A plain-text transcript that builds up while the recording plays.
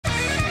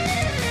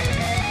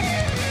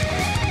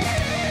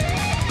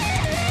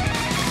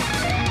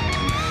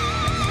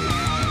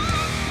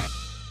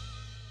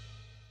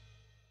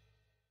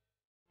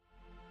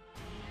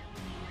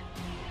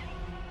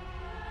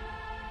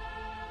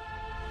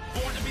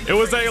It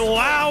was a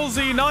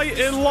lousy night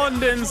in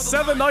London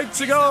 7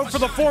 nights ago for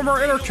the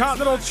former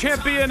Intercontinental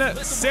Champion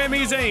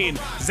Sami Zayn.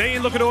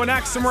 Zayn looking to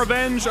enact some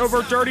revenge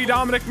over Dirty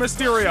Dominic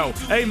Mysterio.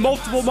 A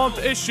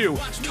multiple-month issue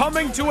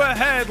coming to a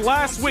head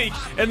last week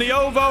in the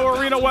OVO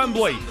Arena,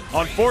 Wembley.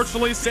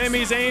 Unfortunately,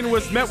 Sami Zayn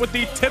was met with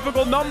the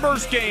typical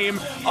numbers game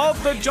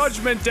of the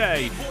Judgment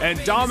Day,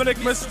 and Dominic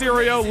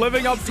Mysterio,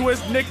 living up to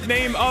his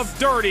nickname of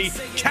Dirty,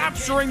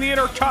 capturing the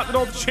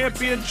Intercontinental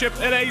Championship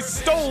in a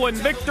stolen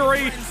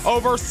victory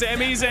over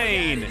Sami Zayn.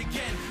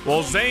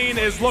 Well, Zayn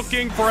is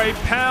looking for a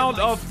pound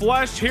of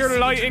flesh here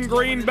tonight in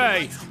Green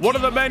Bay. One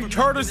of the men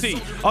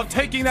courtesy of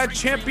taking that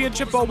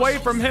championship away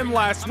from him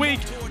last week,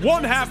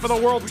 one half of the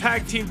World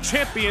Tag Team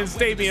Champions,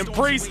 Damian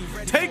Priest,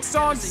 takes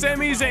on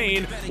Sami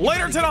Zayn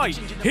later tonight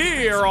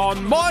here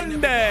on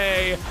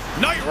Monday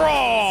Night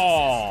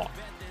Raw.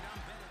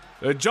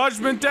 The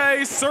Judgment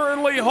Day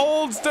certainly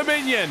holds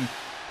dominion,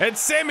 and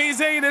Sami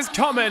Zayn is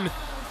coming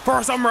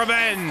for some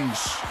revenge.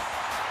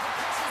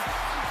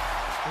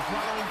 The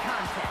following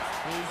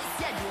contest is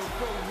scheduled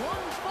for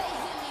one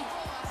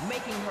fall,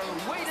 making her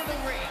way to the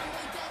ring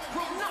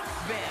from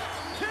Knoxville,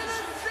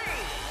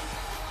 Tennessee,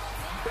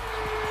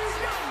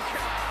 Bianca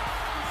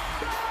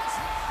Belair.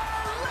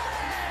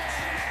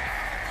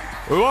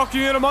 We welcome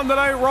you to Monday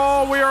Night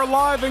Raw. We are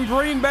live in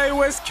Green Bay,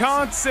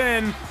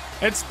 Wisconsin.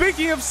 And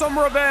speaking of some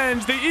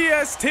revenge, the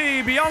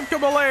EST, Bianca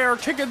Belair,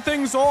 kicking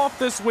things off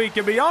this week.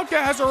 And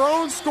Bianca has her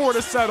own score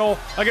to settle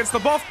against the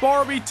Buff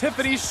Barbie,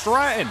 Tiffany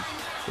Stratton.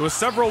 It was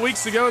several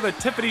weeks ago that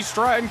Tiffany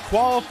Stratton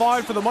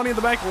qualified for the Money in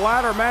the Bank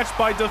ladder match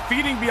by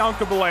defeating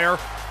Bianca Belair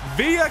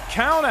via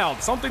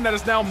countout, something that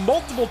has now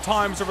multiple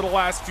times over the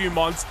last few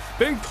months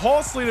been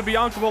costly to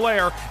Bianca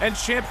Belair and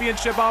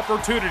championship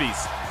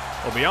opportunities.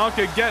 Well,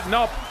 Bianca getting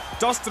up,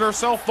 dusting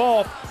herself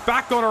off,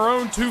 back on her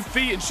own 2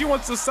 feet, and she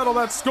wants to settle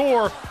that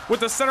score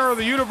with the center of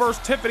the universe,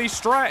 Tiffany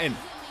Stratton.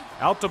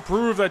 Out to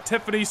prove that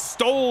Tiffany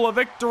stole a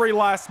victory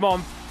last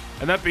month,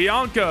 and that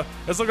Bianca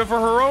is looking for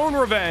her own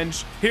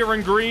revenge here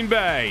in Green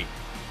Bay.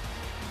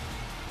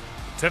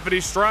 Tiffany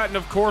Stratton,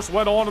 of course,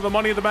 went on to the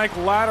Money in the Bank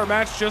ladder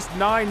match just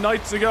 9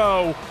 nights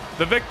ago.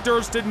 The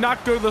victors did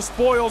not go the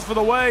spoils for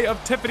the way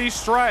of Tiffany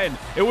Stratton.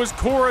 It was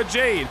Cora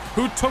Jade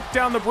who took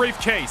down the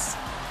briefcase.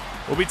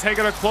 We'll be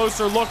taking a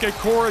closer look at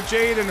Cora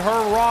Jade and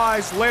her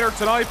rise later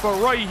tonight, but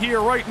right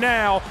here, right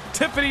now,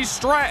 Tiffany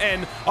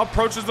Stratton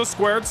approaches the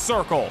squared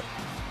circle.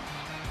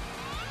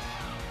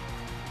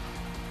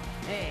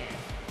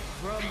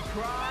 From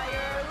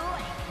Prior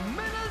Lake,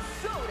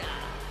 Minnesota,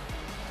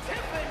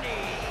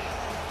 Tiffany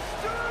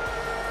Stratton.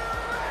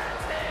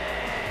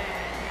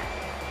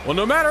 Well,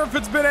 no matter if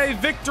it's been a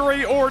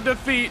victory or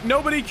defeat,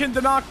 nobody can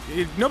deny,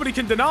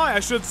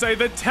 I should say,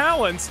 the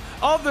talents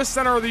of the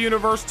center of the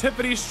universe,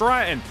 Tiffany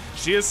Stratton.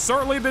 She has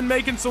certainly been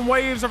making some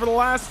waves over the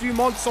last few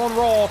months on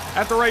Raw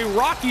after a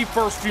rocky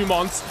first few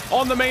months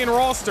on the main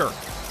roster.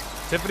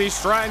 Tiffany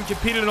Stratton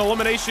competed in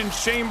Elimination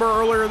Chamber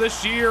earlier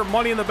this year,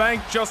 Money in the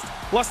Bank just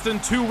less than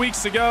 2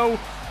 weeks ago.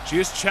 She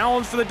has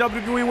challenged for the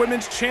WWE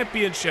Women's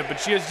Championship, but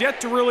she has yet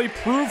to really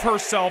prove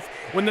herself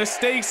when the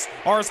stakes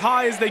are as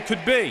high as they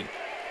could be.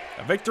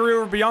 A victory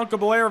over Bianca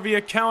Belair via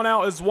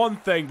countout is one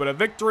thing, but a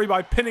victory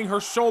by pinning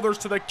her shoulders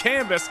to the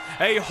canvas,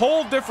 a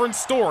whole different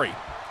story.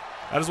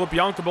 That is what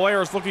Bianca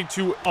Belair is looking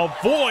to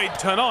avoid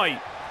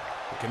tonight.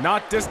 We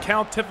cannot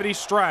discount Tiffany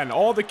Stratton,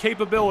 all the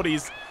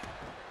capabilities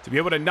to be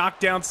able to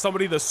knock down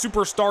somebody the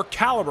superstar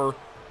caliber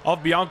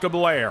of Bianca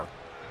Belair.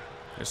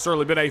 It's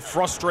certainly been a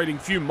frustrating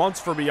few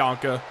months for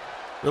Bianca.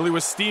 Really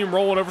was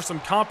steamrolling over some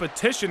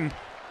competition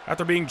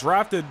after being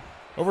drafted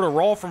over to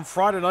Raw from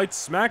Friday Night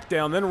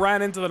SmackDown, then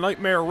ran into the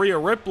Nightmare Rhea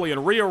Ripley,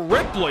 and Rhea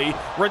Ripley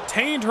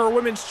retained her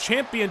Women's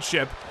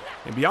Championship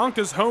in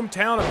Bianca's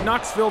hometown of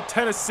Knoxville,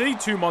 Tennessee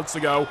 2 months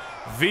ago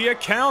via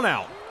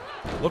countout.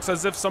 Looks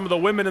as if some of the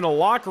women in the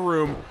locker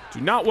room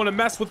do not want to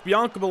mess with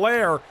Bianca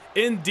Belair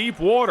in deep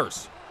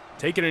waters,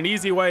 taking an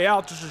easy way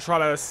out just to try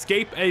to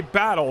escape a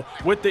battle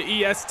with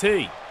the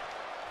EST.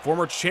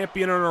 Former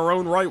champion in her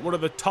own right, one of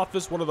the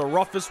toughest, one of the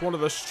roughest, one of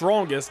the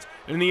strongest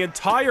in the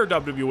entire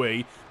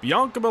WWE,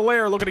 Bianca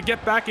Belair looking to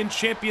get back in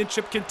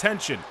championship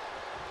contention.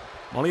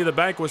 Money in the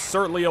Bank was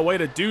certainly a way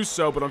to do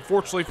so, but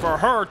unfortunately for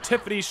her,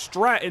 Tiffany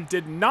Stratton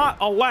did not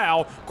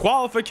allow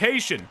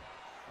qualification.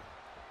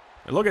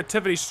 And look at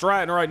Tiffany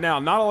Stratton right now,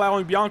 not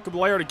allowing Bianca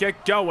Belair to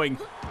get going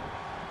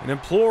and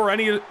implore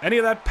any of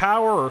that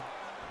power or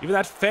even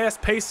that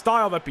fast-paced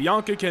style that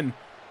Bianca can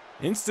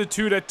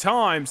institute at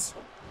times.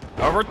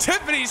 However,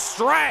 Tiffany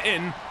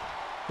Stratton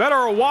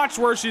better watch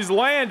where she's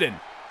landing.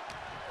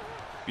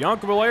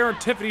 Bianca Belair and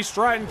Tiffany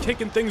Stratton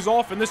kicking things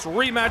off in this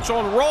rematch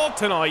on Raw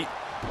tonight.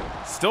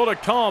 Still to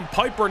come,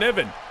 Piper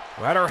Niven,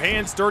 who had her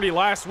hands dirty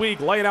last week,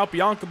 laying out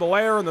Bianca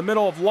Belair in the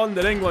middle of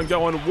London, England,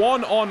 going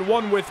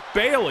one-on-one with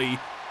Bayley.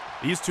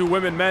 These two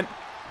women met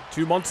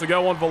 2 months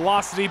ago on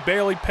Velocity.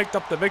 Bayley picked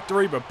up the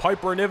victory, but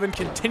Piper Niven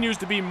continues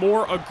to be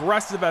more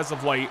aggressive as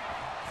of late.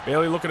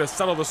 Bayley looking to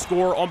settle the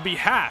score on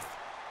behalf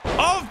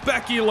of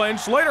Becky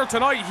Lynch later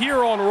tonight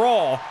here on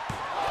Raw.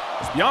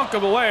 It's Bianca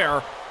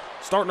Belair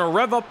starting to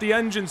rev up the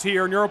engines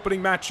here in your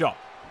opening matchup.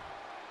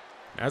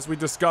 As we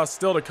discussed,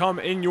 still to come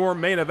in your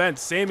main event,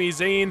 Sami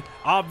Zayn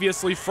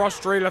obviously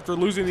frustrated after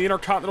losing the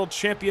Intercontinental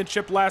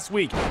Championship last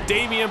week.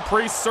 Damian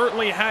Priest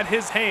certainly had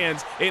his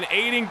hands in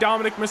aiding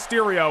Dominic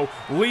Mysterio,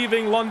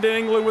 leaving London,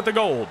 England with the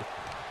gold.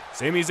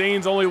 Sami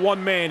Zayn's only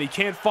one man. He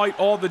can't fight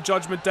all the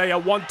Judgment Day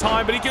at one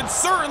time, but he can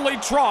certainly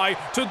try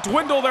to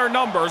dwindle their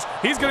numbers.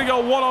 He's going to go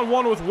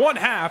one-on-one with one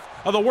half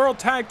of the World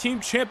Tag Team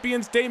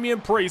Champions,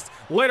 Damian Priest,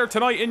 later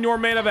tonight in your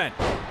main event.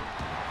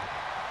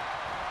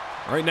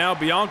 Right now,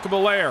 Bianca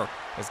Belair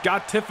has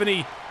got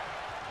Tiffany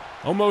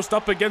almost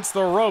up against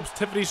the ropes.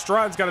 Tiffany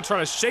Stratton's got to try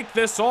to shake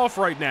this off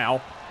right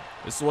now.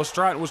 This is what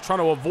Stratton was trying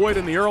to avoid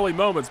in the early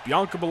moments.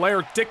 Bianca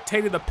Belair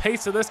dictated the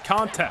pace of this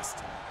contest.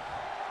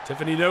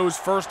 Tiffany knows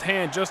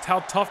firsthand just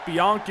how tough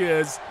Bianca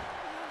is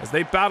as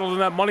they battled in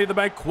that Money in the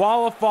Bank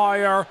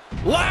qualifier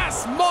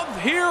last month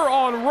here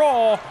on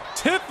Raw.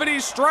 Tiffany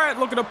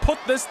Stratton looking to put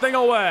this thing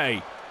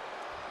away.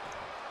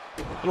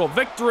 Little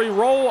victory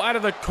roll out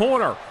of the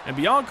corner, and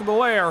Bianca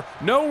Belair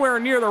nowhere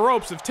near the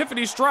ropes. If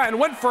Tiffany Stratton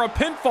went for a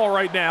pinfall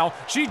right now,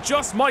 she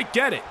just might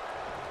get it.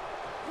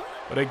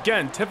 But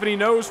again, Tiffany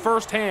knows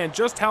firsthand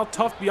just how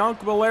tough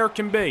Bianca Belair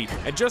can be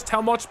and just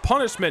how much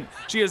punishment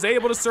she is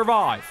able to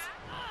survive.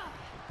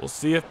 We'll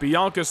see if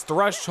Bianca's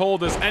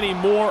threshold is any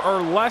more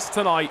or less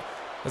tonight,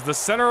 as the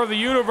center of the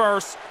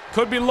universe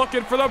could be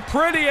looking for the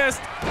prettiest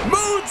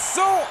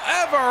moonsault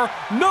ever.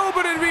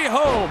 Nobody to be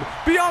home.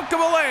 Bianca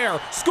Belair,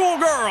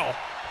 schoolgirl.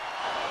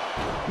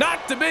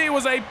 Not to be,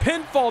 was a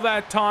pinfall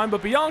that time,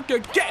 but Bianca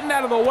getting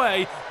out of the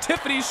way.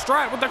 Tiffany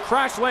Stratton with the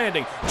crash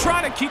landing.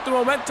 Trying to keep the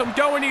momentum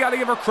going, you got to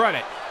give her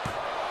credit.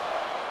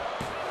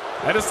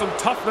 That is some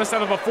toughness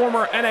out of a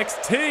former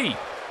NXT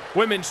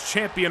Women's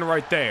Champion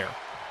right there.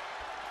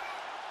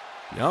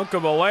 Bianca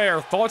Belair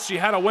thought she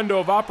had a window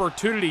of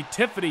opportunity.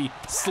 Tiffany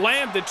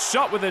slammed it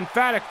shut with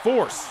emphatic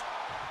force.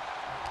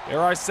 Dare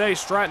I say,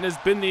 Stratton has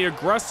been the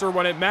aggressor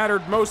when it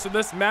mattered most in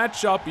this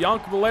matchup.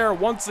 Bianca Belair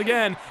once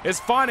again is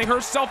finding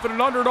herself in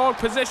an underdog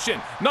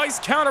position. Nice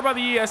counter by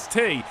the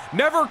EST.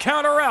 Never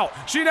count her out.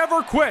 She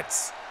never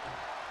quits.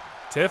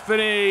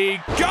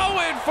 Tiffany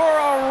going for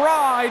a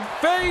ride,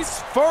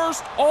 face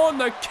first on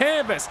the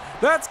canvas.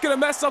 That's gonna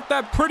mess up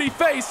that pretty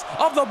face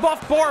of the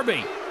buff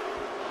Barbie.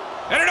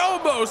 And it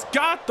almost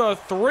got the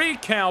 3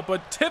 count,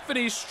 but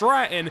Tiffany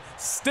Stratton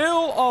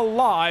still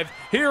alive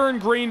here in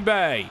Green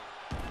Bay.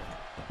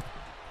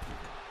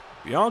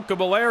 Bianca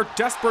Belair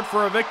desperate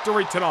for a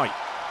victory tonight.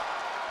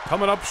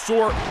 Coming up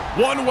short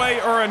one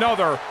way or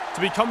another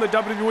to become the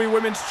WWE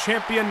Women's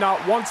Champion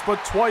not once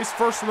but twice,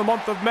 first in the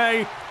month of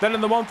May, then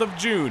in the month of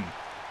June.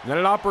 And then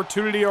an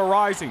opportunity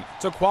arising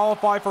to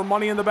qualify for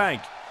Money in the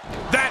Bank.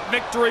 That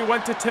victory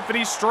went to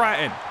Tiffany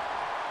Stratton.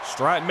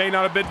 Stratton may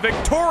not have been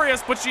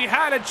victorious, but she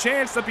had a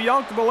chance that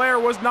Bianca Belair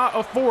was not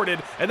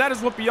afforded, and that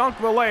is what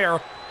Bianca Belair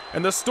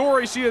and the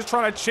story she is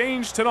trying to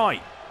change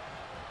tonight.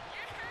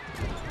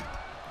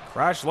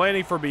 Crash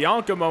landing for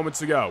Bianca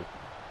moments ago.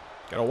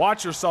 Gotta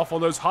watch yourself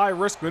on those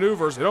high-risk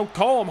maneuvers. They don't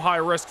call them high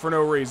risk for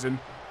no reason.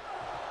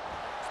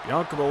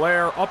 Bianca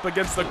Belair up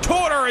against the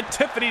corner, and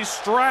Tiffany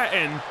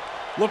Stratton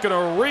looking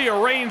to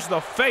rearrange the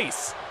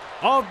face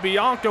of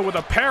Bianca with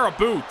a pair of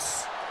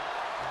boots.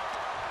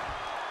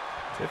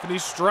 Tiffany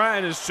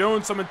Stratton has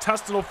shown some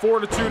intestinal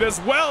fortitude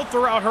as well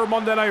throughout her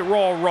Monday Night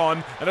Raw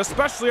run, and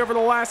especially over the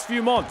last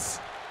few months.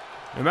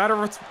 No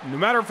matter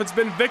if it's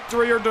been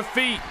victory or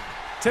defeat,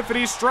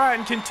 Tiffany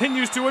Stratton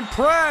continues to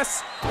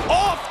impress.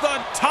 Off the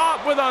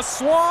top with a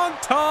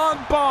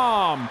swanton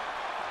bomb.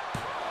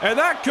 And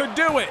that could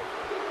do it.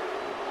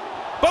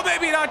 But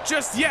maybe not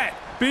just yet.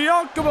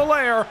 Bianca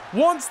Belair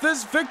wants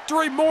this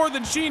victory more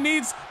than she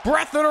needs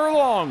breath in her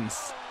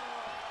lungs.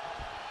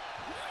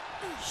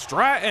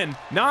 Stratton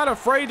not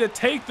afraid to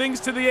take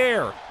things to the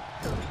air.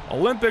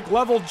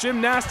 Olympic-level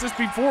gymnastics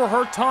before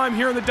her time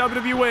here in the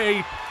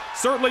WWE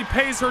certainly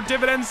pays her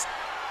dividends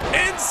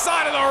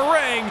inside of the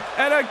ring,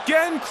 and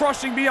again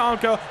crushing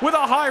Bianca with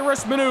a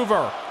high-risk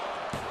maneuver.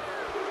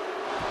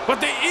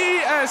 But the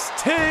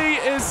EST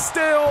is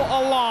still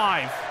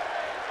alive.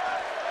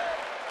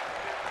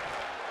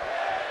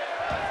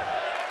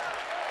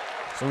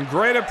 Some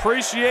great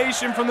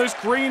appreciation from this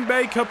Green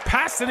Bay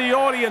capacity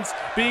audience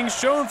being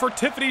shown for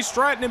Tiffany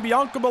Stratton and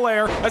Bianca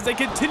Belair as they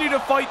continue to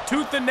fight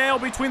tooth and nail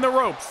between the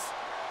ropes.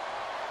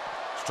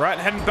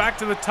 Stratton heading back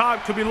to the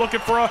top, could be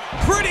looking for a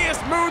prettiest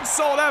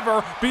moonsault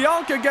ever.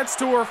 Bianca gets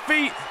to her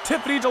feet.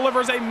 Tiffany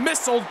delivers a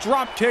missile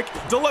drop kick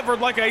delivered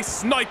like a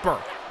sniper.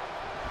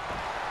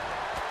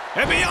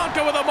 And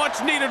Bianca with a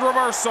much needed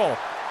reversal.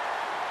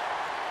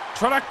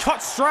 Trying to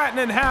cut Stratton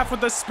in half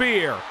with the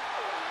spear.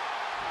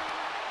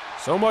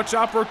 So much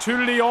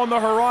opportunity on the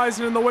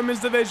horizon in the women's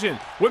division.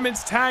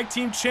 Women's Tag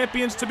Team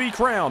Champions to be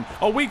crowned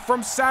a week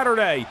from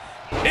Saturday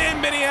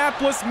in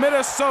Minneapolis,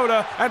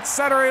 Minnesota at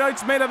Saturday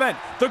night's main event.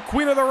 The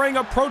Queen of the Ring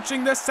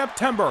approaching this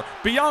September.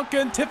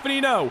 Bianca and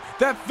Tiffany know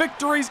that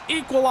victories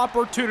equal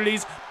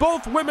opportunities.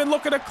 Both women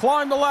looking to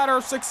climb the ladder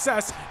of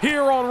success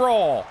here on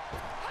Raw.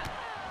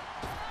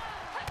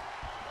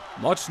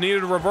 Much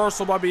needed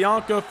reversal by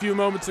Bianca a few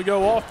moments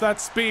ago off that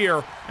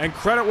spear. And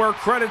credit where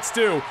credit's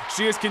due.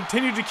 She has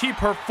continued to keep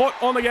her foot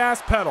on the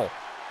gas pedal.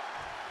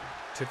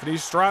 Tiffany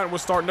Stratton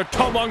was starting to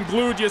come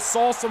unglued. You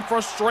saw some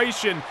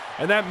frustration,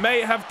 and that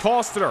may have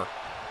costed her.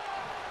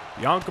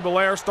 Bianca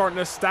Belair starting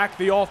to stack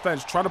the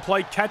offense, trying to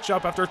play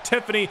catch-up after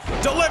Tiffany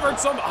delivered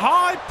some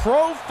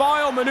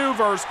high-profile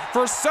maneuvers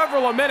for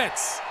several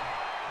minutes.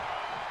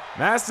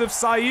 Massive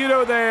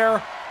Saito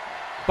there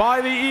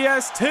by the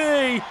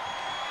EST.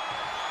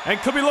 And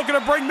could be looking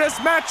to bring this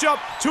matchup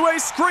to a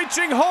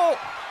screeching halt.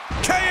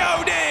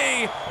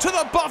 KOD to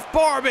the Buff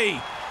Barbie.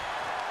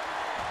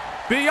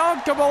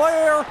 Bianca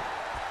Belair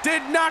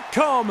did not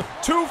come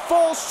to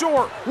fall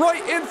short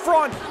right in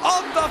front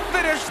of the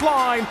finish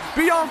line.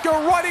 Bianca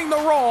righting the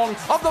wrong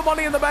of the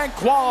Money in the Bank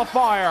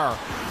qualifier.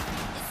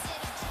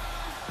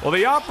 Well,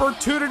 the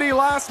opportunity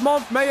last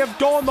month may have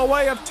gone the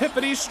way of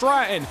Tiffany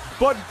Stratton,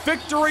 but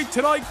victory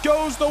tonight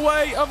goes the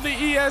way of the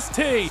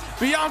EST.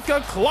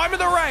 Bianca climbing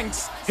the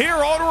ranks here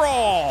on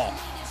Raw.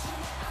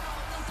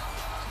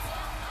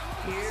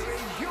 Here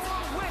is your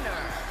winner,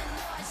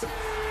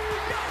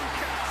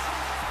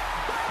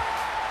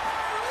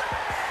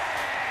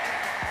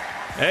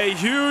 A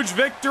huge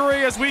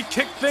victory as we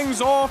kick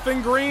things off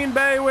in Green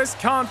Bay,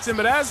 Wisconsin.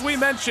 But as we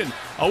mentioned,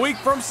 a week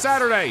from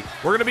Saturday,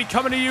 we're going to be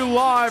coming to you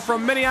live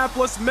from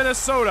Minneapolis,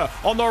 Minnesota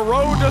on the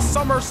road to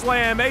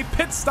SummerSlam. A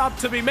pit stop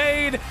to be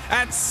made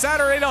at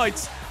Saturday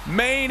night's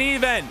main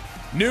event.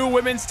 New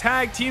women's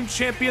tag team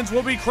champions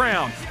will be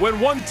crowned when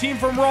one team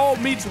from Raw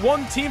meets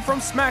one team from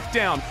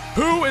SmackDown.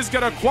 Who is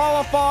going to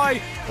qualify?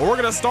 Well, we're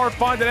going to start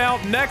finding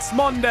out next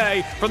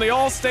Monday from the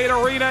Allstate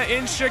Arena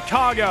in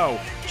Chicago.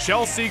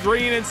 Chelsea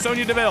Green and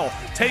Sonya Deville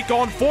take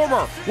on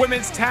former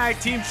women's tag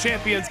team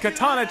champions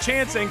Katana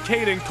Chance and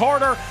Kaden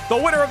Carter. The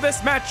winner of this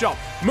matchup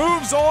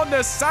moves on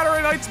to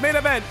Saturday night's main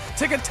event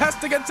to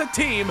contest against a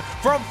team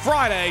from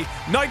Friday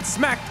Night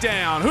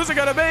SmackDown. Who's it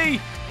going to be?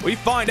 We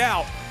find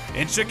out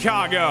in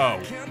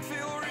Chicago.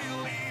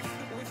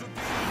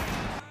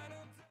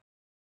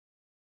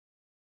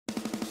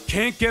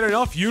 Can't get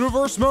enough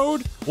Universe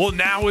mode? Well,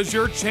 now is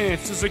your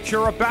chance to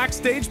secure a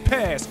backstage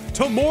pass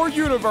to more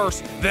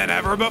Universe than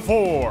ever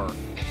before.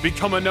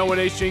 Become a No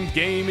Nation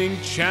Gaming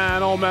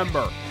channel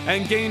member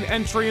and gain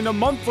entry into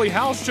monthly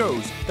house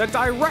shows that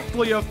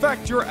directly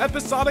affect your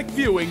episodic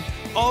viewing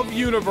of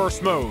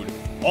Universe mode.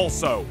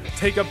 Also,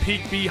 take a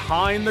peek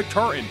behind the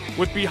curtain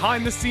with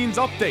behind-the-scenes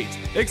updates,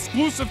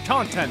 exclusive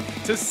content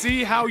to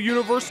see how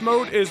Universe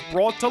Mode is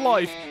brought to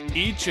life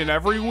each and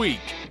every week.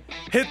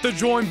 Hit the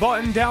join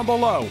button down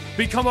below,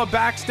 become a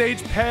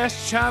Backstage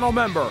Pass channel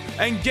member,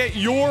 and get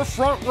your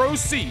front row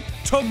seat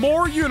to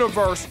more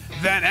Universe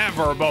than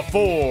ever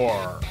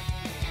before.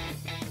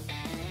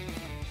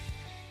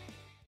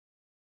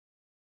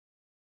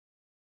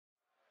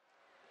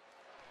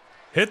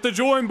 Hit the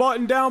join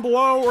button down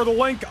below or the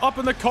link up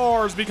in the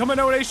cards. Become a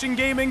No Nation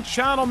Gaming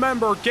channel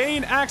member.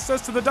 Gain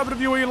access to the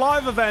WWE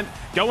live event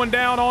going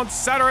down on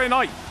Saturday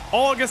night,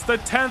 August the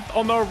 10th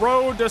on the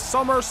road to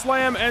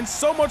SummerSlam, and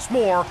so much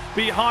more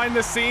behind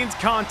the scenes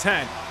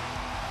content.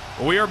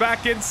 We are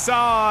back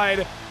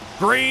inside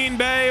Green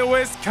Bay,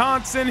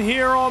 Wisconsin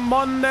here on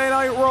Monday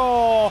Night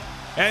Raw.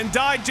 And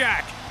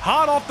Dijak,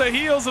 hot off the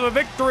heels of a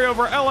victory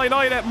over LA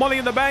Knight at Money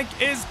in the Bank,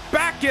 is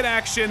back in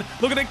action,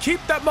 looking to keep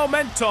that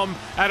momentum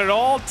at an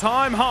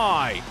all-time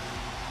high.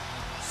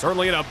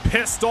 Certainly in a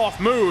pissed-off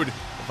mood,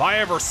 if I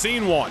ever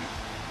seen one.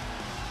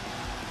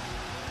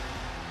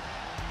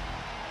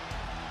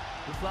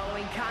 The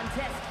following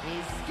contest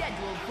is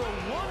scheduled for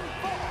one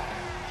fall.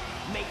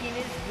 Making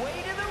his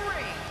way to the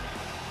ring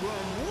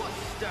from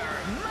Worcester,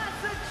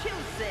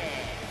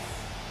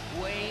 Massachusetts,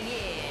 weighing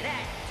in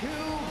at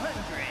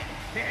 270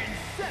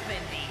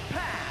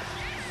 pounds,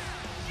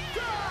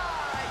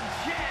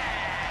 Dijak!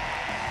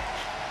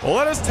 Well,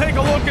 let us take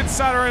a look at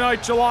Saturday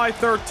night, July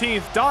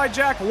 13th.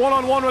 Dijak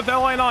one-on-one with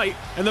LA Knight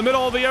in the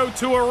middle of the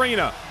O2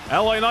 Arena.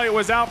 LA Knight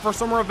was out for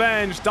some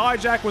revenge.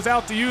 Dijak was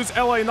out to use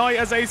LA Knight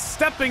as a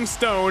stepping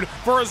stone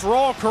for his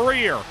Raw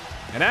career.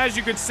 And as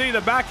you can see, the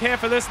back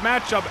half of this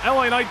matchup,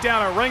 LA Knight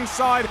down at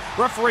ringside,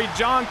 referee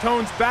John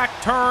Cone's back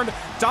turned,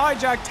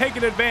 Dijak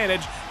taking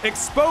advantage,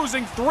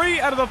 exposing 3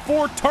 out of the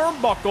 4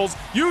 turnbuckles,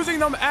 using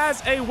them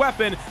as a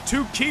weapon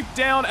to keep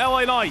down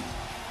LA Knight.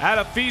 Had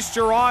to feast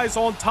your eyes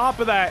on top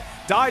of that.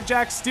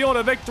 Dijak stealing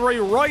a victory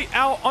right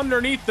out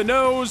underneath the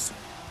nose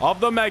of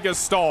the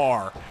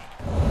megastar.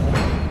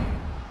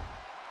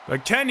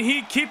 But can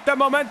he keep the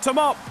momentum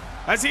up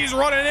as he's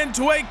running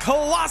into a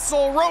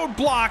colossal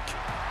roadblock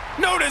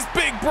known as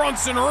Big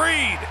Bronson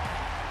Reed?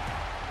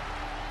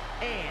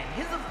 And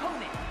his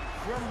opponent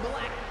from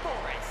Black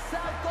Forest,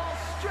 South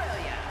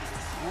Australia,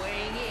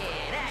 weighing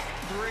in at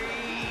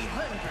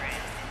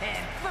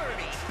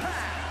 330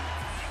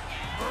 pounds,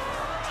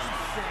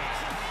 Bronson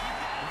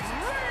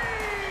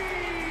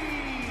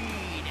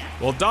Reed!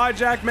 Well,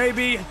 Dijak may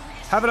be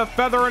having a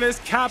feather in his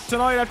cap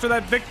tonight after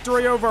that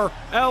victory over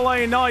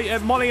LA Knight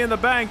at Money in the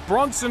Bank.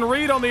 Bronson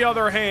Reed, on the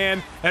other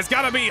hand, has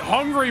got to be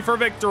hungry for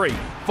victory.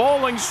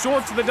 Falling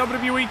short to the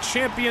WWE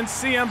Champion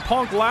CM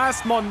Punk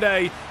last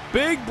Monday,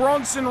 Big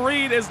Bronson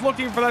Reed is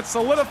looking for that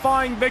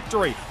solidifying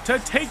victory to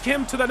take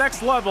him to the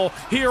next level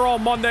here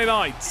on Monday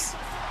nights.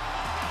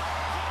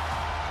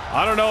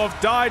 I don't know if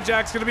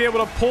Dijak's going to be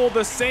able to pull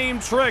the same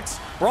tricks.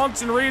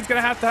 Bronson Reed's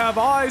going to have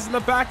eyes in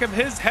the back of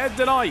his head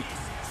tonight.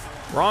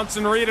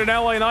 Bronson Reed and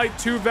LA Knight,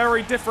 two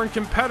very different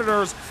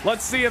competitors.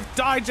 Let's see if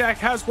Dijak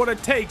has what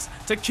it takes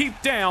to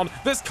keep down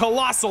this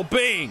colossal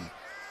being.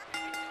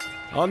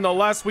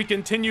 Nonetheless, we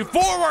continue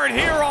forward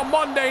here on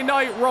Monday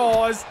Night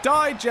Raw as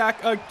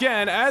Dijak,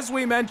 again, as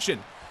we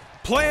mentioned,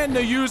 planned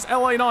to use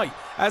LA Knight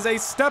as a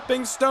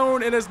stepping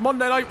stone in his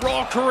Monday Night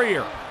Raw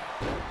career.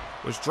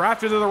 Was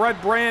drafted to the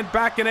Red Brand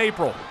back in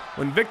April.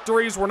 When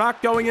victories were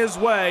not going his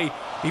way,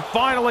 he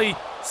finally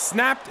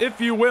snapped,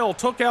 if you will,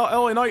 took out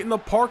LA Knight in the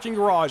parking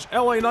garage.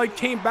 LA Knight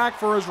came back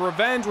for his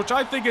revenge, which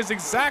I think is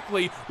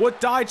exactly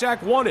what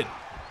Dijak wanted.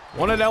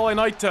 Wanted LA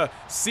Knight to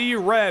see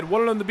red,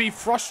 wanted him to be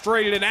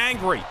frustrated and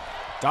angry.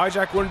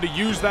 Dijak wanted to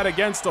use that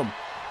against him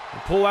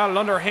and pull out an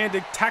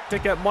underhanded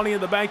tactic at Money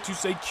in the Bank to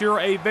secure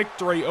a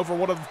victory over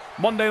one of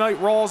Monday Night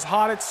Raw's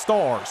hottest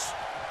stars.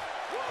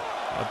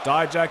 But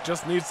Dijak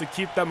just needs to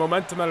keep that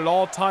momentum at an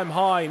all-time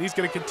high, and he's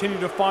going to continue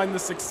to find the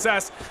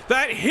success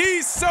that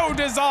he so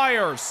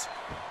desires.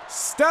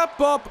 Step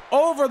up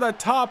over the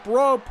top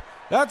rope.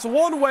 That's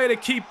one way to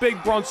keep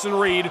Big Bronson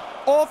Reed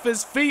off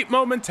his feet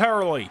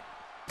momentarily.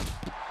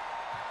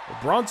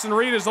 Bronson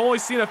Reed has only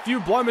seen a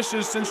few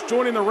blemishes since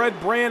joining the Red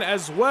Brand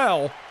as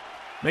well,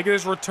 making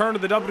his return to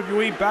the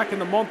WWE back in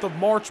the month of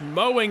March,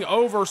 mowing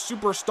over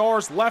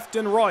superstars left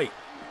and right.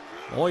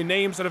 The only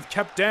names that have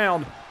kept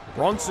down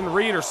Bronson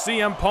Reed are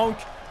CM Punk,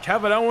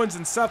 Kevin Owens,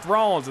 and Seth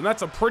Rollins, and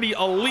that's a pretty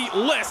elite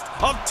list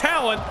of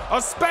talent,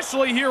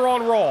 especially here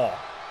on Raw.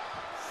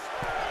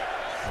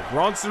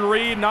 Bronson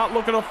Reed not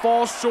looking to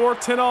fall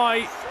short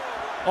tonight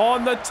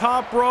on the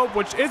top rope,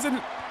 which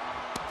isn't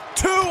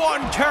too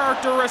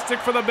uncharacteristic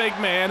for the big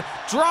man.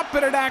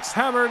 Dropping an axe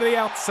hammer to the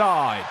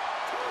outside.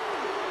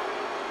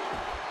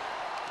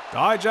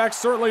 Dijak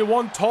certainly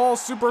one tall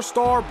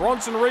superstar.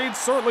 Bronson Reed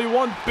certainly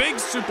one big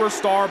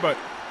superstar, but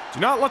do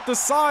not let the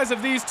size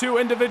of these two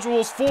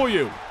individuals fool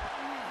you.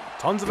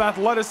 Tons of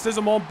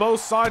athleticism on both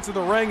sides of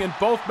the ring, and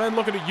both men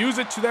looking to use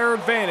it to their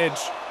advantage,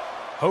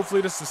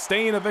 hopefully to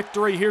sustain a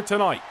victory here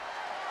tonight.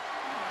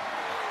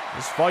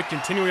 This fight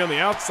continuing on the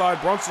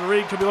outside. Bronson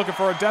Reed could be looking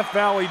for a Death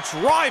Valley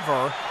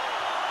driver.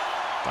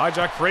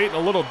 Dijak creating a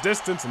little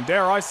distance, and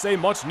dare I say,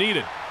 much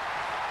needed.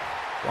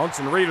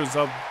 Bronson Reed was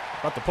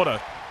about to put a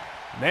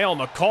nail in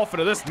the coffin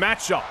of this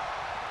matchup.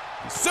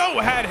 He so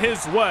had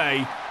his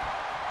way.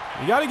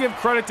 You got to give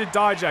credit to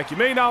Dijak. You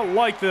may not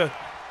like the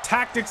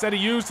tactics that he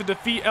used to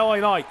defeat LA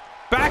Knight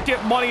back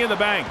at Money in the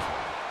Bank,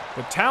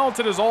 but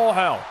talented as all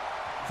hell.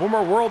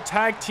 Former World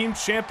Tag Team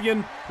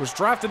Champion, was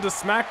drafted to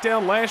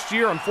SmackDown last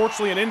year.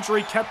 Unfortunately, an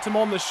injury kept him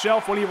on the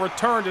shelf. When he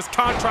returned, his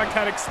contract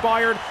had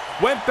expired,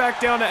 went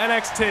back down to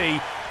NXT,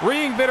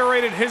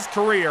 reinvigorated his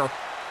career,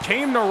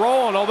 came to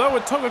Raw, and although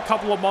it took a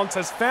couple of months,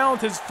 has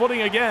found his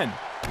footing again.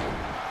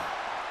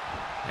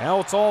 Now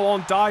it's all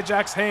on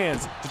Dijak's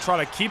hands to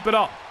try to keep it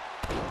up.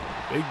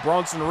 Big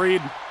Bronson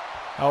Reed,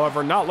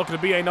 however, not looking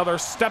to be another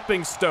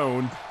stepping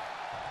stone.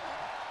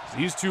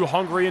 These two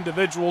hungry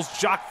individuals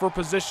jock for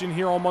position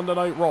here on Monday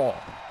Night Raw.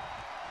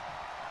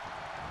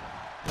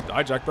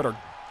 Dijak better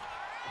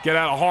get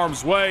out of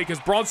harm's way, because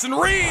Bronson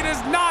Reed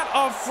is not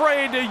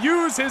afraid to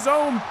use his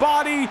own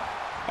body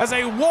as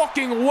a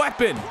walking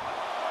weapon.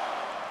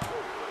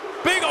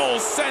 Big ol'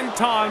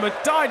 senton,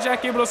 but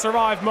Dijak able to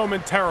survive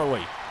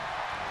momentarily.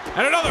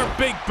 And another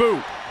big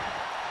boot.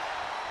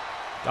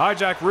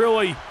 Dijak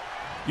really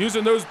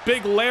using those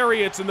big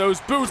lariats and those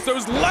boots,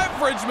 those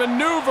leverage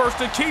maneuvers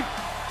to keep...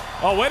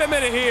 Oh, wait a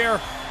minute here.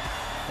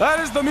 That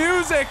is the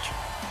music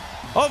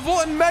of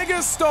one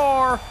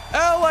megastar,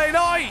 LA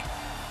Knight.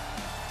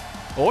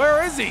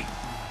 Where is he?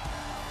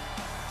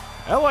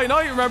 LA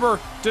Knight, remember,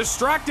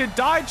 distracted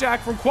Dijak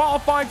from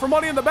qualifying for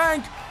Money in the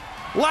Bank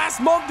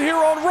last month here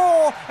on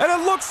Raw, and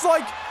it looks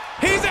like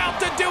he's out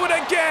to do it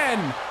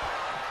again.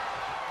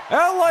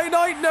 LA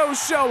Knight no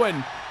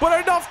showing,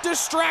 but enough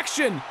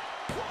distraction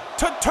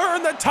to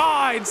turn the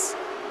tides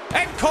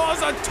and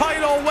cause a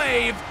tidal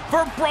wave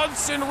for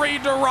Bronson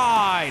Reed to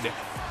ride.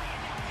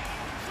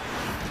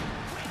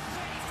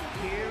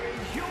 Here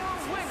is your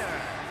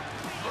winner,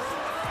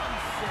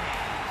 Bronson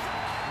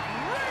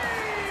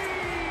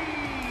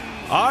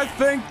Reed. I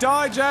think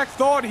Dijak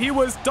thought he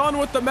was done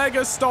with the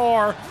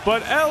megastar,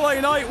 but LA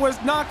Knight was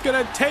not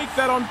going to take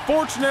that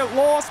unfortunate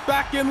loss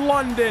back in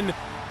London.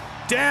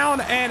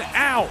 Down and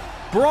out.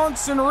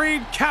 Bronson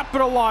Reed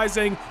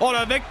capitalizing on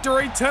a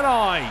victory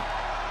tonight.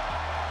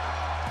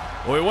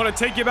 Well, we want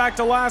to take you back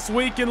to last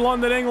week in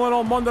London, England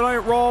on Monday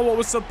Night Raw, what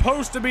was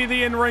supposed to be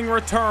the in-ring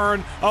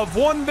return of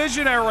one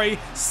visionary,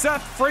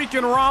 Seth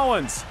freaking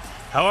Rollins.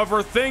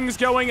 However, things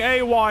going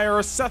AWire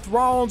as Seth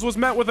Rollins was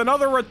met with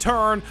another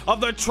return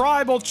of the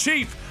Tribal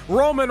Chief,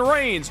 Roman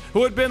Reigns,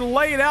 who had been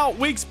laid out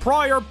weeks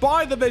prior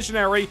by the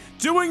visionary,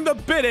 doing the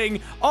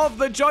bidding of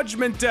the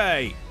Judgment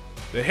Day.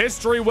 The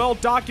history well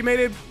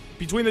documented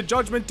between the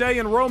Judgment Day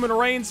and Roman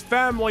Reigns'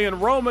 family,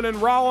 and Roman and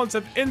Rollins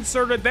have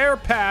inserted their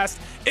past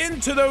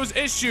into those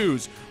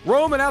issues.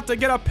 Roman out to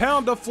get a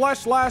pound of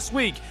flesh last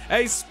week,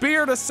 a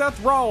spear to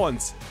Seth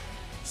Rollins.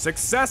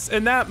 Success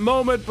in that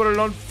moment, but an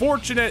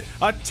unfortunate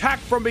attack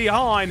from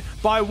behind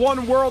by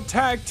one World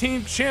Tag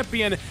Team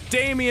Champion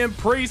Damian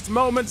Priest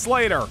moments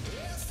later.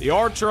 The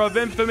Archer of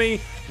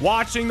Infamy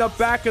watching the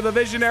back of the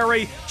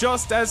Visionary,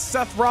 just as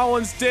Seth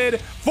Rollins did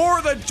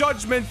for the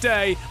Judgment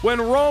Day when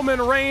Roman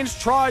Reigns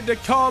tried to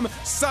come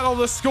settle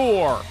the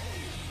score.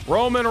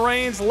 Roman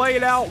Reigns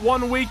laid out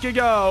 1 week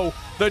ago.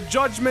 The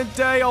Judgment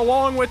Day,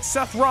 along with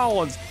Seth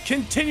Rollins,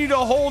 continue to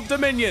hold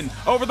dominion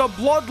over the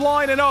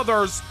Bloodline and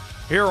others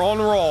here on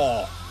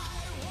Raw.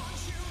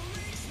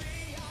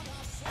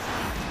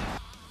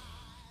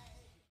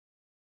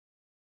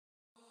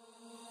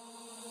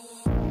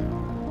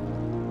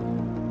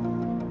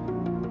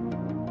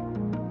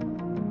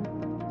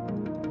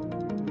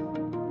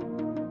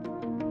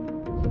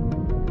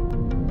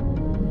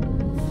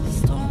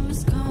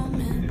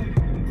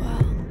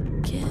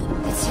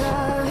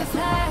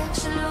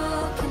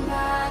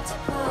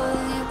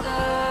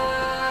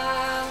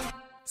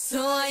 So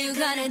are you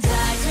gonna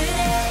die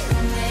today?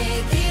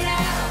 Make it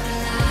out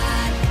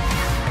alive.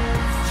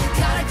 You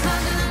gotta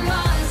conquer the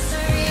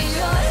monster in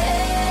your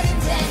head,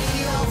 and then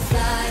you'll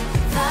fly,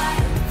 fly,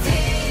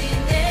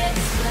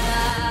 finish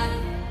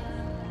line.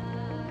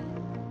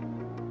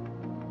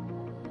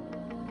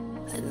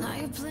 And now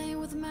you're playing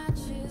with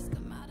matches.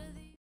 Come out of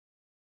the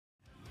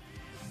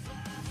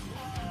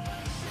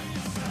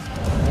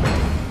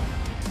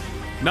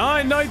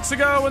 9 nights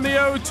ago in the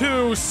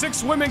O2,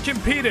 6 women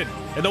competed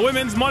in the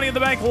Women's Money in the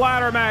Bank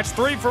ladder match.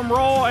 3 from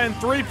Raw and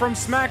 3 from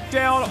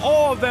SmackDown,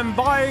 all of them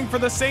vying for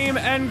the same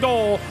end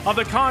goal of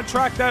the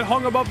contract that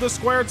hung above the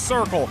squared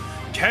circle.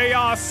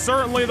 Chaos,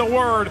 certainly the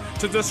word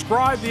to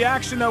describe the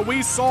action that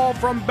we saw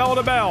from bell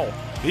to bell.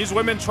 These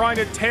women trying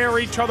to tear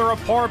each other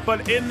apart,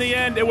 but in the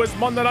end, it was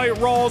Monday Night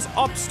Raw's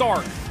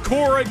upstart,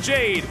 Cora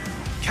Jade,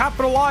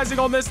 capitalizing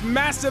on this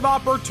massive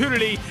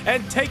opportunity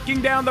and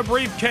taking down the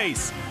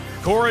briefcase.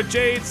 Cora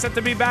Jade set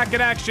to be back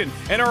in action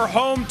in her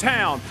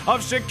hometown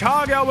of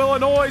Chicago,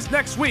 Illinois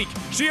next week.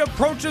 She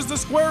approaches the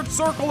squared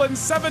circle in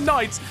 7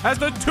 nights as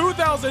the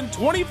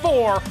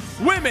 2024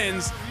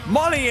 Women's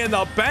Money in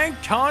the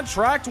Bank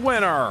contract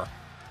winner.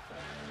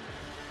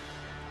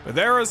 But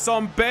there is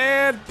some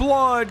bad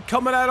blood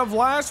coming out of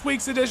last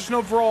week's edition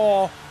of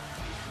Raw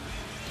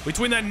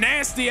between the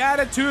nasty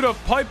attitude of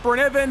Piper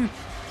Niven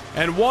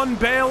and one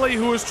Bayley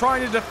who is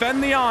trying to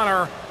defend the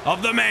honor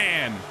of the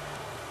man.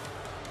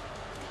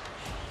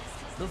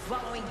 The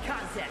following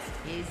contest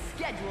is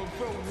scheduled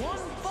for one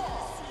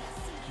fall.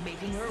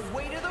 Making her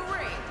way to the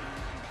ring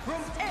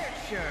from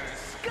Ayrshire,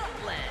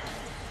 Scotland,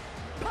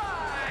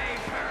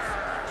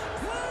 Piper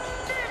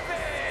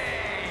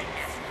Niven.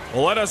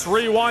 Well, let us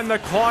rewind the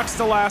clocks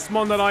to last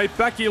Monday night.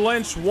 Becky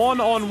Lynch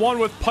one-on-one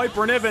with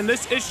Piper Niven.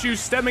 This issue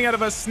stemming out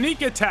of a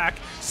sneak attack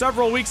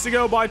several weeks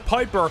ago by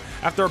Piper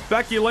after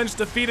Becky Lynch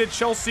defeated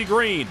Chelsea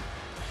Green.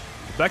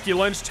 Becky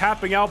Lynch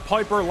tapping out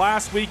Piper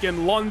last week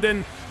in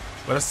London.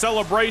 But a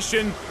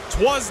celebration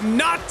 'twas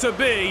not to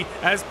be,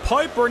 as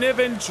Piper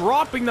Niven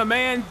dropping the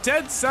man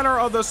dead center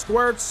of the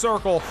squared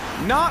circle,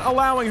 not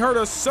allowing her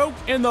to soak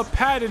in the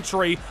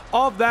pageantry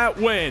of that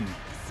win.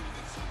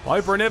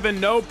 Piper Niven,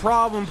 no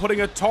problem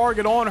putting a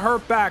target on her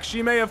back.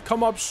 She may have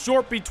come up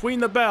short between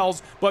the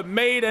bells, but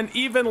made an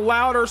even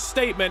louder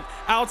statement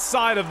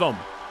outside of them.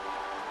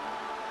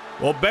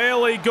 Well,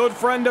 Bayley, good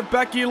friend of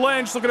Becky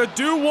Lynch, looking to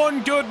do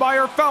one good by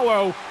her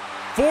fellow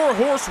 4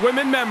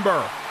 Horsewomen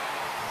member.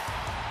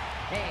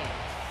 And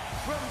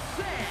from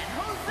San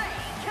Jose,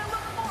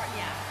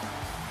 California,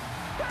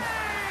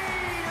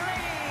 Bayley!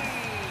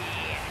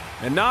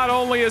 And not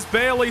only is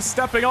Bayley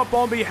stepping up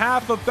on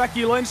behalf of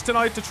Becky Lynch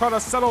tonight to try to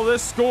settle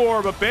this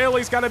score, but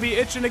Bayley's got to be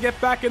itching to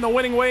get back in the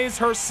winning ways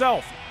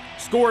herself.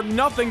 Scored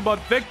nothing but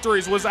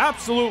victories, was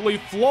absolutely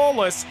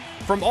flawless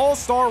from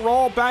All-Star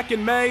Raw back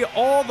in May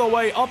all the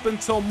way up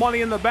until Money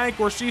in the Bank,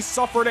 where she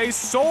suffered a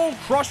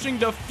soul-crushing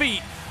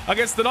defeat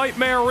against the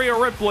Nightmare Rhea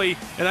Ripley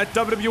in that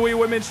WWE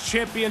Women's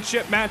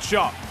Championship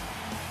matchup.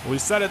 We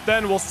said it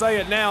then, we'll say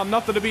it now.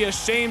 Nothing to be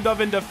ashamed of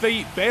in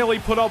defeat. Bayley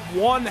put up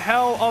one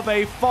hell of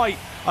a fight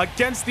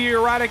against the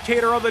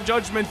Eradicator of the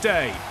Judgment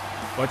Day.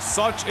 But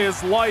such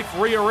is life.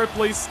 Rhea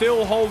Ripley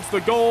still holds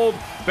the gold.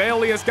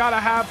 Bayley has got to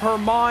have her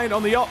mind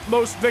on the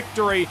utmost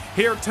victory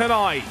here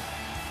tonight.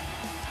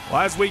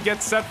 Well, as we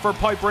get set for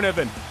Piper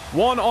Niven,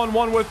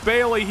 one-on-one with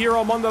Bayley here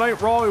on Monday Night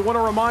Raw, we want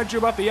to remind you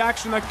about the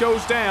action that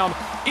goes down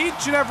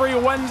each and every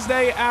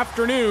Wednesday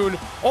afternoon,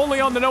 only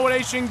on the No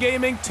Nation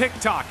Gaming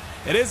TikTok.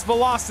 It is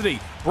Velocity,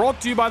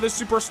 brought to you by the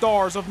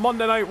superstars of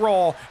Monday Night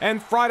Raw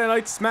and Friday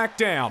Night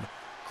SmackDown.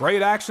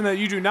 Great action that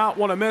you do not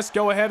want to miss.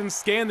 Go ahead and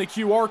scan the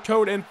QR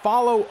code and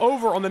follow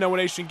over on the No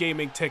Nation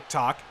Gaming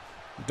TikTok.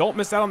 Don't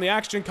miss out on the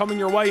action coming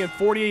your way in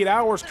 48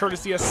 hours,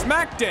 courtesy of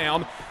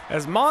SmackDown,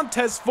 as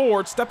Montez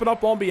Ford, stepping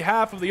up on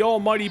behalf of the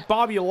almighty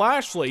Bobby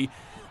Lashley,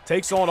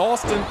 takes on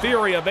Austin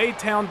Theory of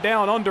A-Town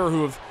Down Under,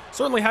 who have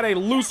certainly had a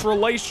loose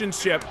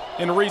relationship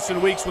in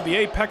recent weeks with the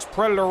Apex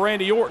Predator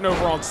Randy Orton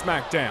over on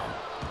SmackDown.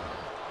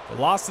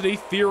 Velocity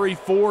Theory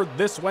 4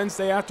 this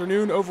Wednesday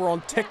afternoon over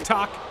on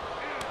TikTok.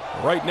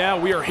 Right now,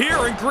 we are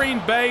here in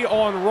Green Bay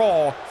on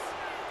Raw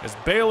as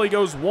Bayley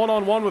goes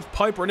one-on-one with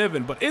Piper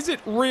Niven. But is it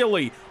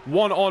really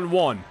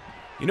one-on-one?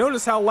 You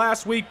notice how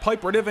last week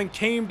Piper Niven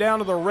came down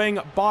to the ring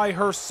by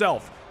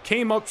herself.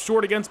 Came up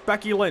short against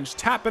Becky Lynch,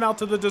 tapping out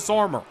to the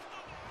disarmer.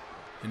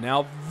 And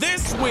now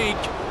this week,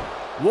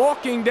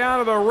 walking down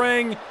to the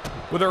ring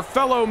with her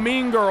fellow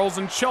Mean Girls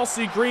and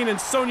Chelsea Green and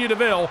Sonya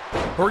Deville,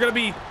 who are going to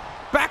be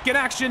back in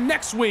action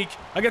next week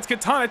against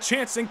Katana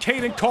Chance and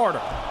Kaden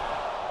Carter.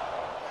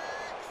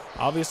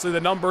 Obviously,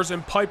 the numbers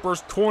in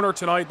Piper's corner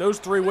tonight. Those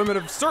three women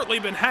have certainly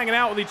been hanging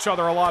out with each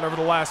other a lot over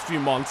the last few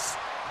months.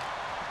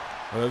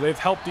 Whether they've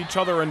helped each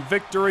other in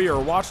victory or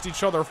watched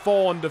each other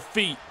fall in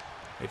defeat,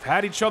 they've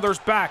had each other's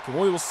back, and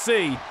we will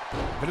see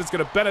if it is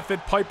going to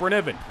benefit Piper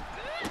Niven.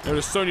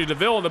 Notice Sonya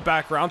Deville in the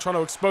background trying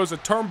to expose a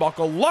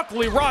turnbuckle.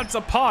 Luckily, Rod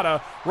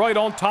Zapata right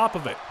on top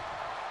of it.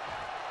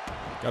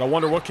 Gotta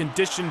wonder what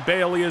condition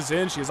Bayley is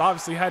in. She has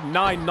obviously had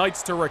 9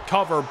 nights to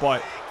recover,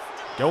 but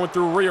going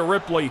through Rhea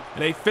Ripley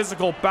in a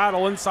physical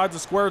battle inside the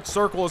squared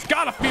circle has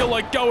gotta feel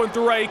like going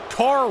through a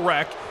car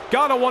wreck.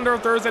 Gotta wonder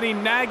if there's any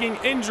nagging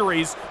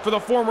injuries for the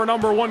former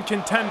 #1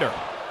 contender.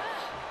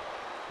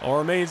 All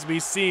remains to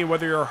be seen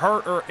whether you're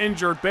hurt or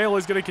injured.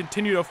 Bayley's going to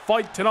continue to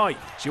fight tonight.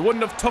 She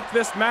wouldn't have took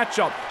this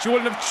matchup. She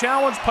wouldn't have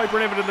challenged Piper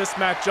Niven in this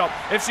matchup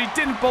if she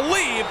didn't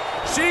believe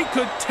she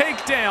could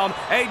take down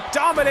a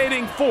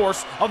dominating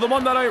force of the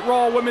Monday Night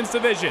Raw Women's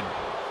Division.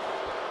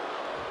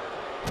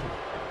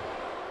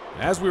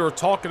 As we were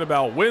talking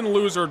about, win,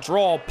 lose, or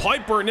draw,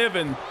 Piper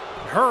Niven,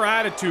 her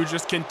attitude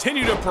just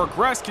continue to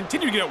progress,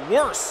 continue to get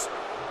worse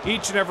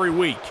each and every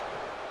week.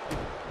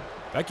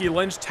 Becky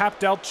Lynch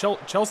tapped out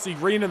Chelsea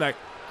Green in that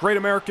Great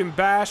American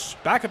Bash,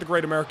 back at the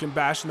Great American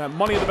Bash in that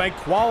Money in the Bank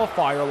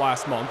qualifier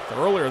last month,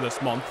 or earlier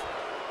this month.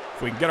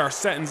 If we can get our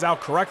sentence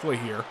out correctly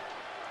here.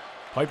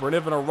 Piper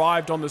Niven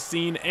arrived on the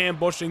scene,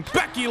 ambushing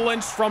Becky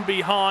Lynch from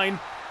behind,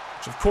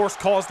 which of course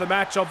caused the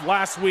matchup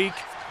last week.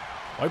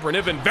 Piper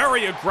Niven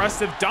very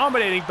aggressive,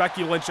 dominating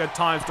Becky Lynch at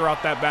times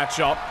throughout that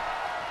matchup.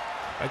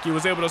 Becky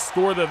was able to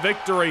score the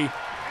victory.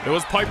 It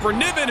was Piper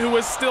Niven who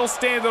was still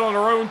standing on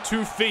her own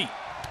 2 feet.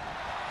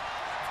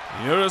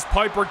 You notice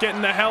Piper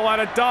getting the hell out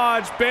of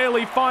Dodge.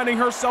 Bayley finding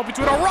herself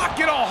between a rock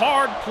and a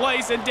hard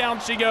place, and down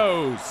she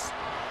goes.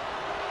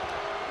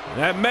 And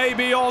that may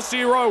be all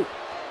she wrote,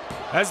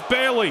 as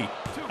Bayley,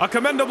 a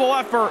commendable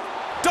effort,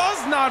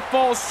 does not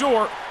fall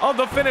short of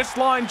the finish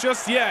line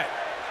just yet.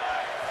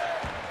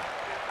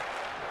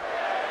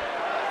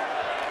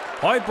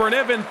 Piper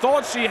Niven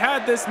thought she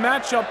had this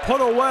matchup put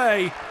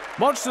away,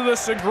 much to the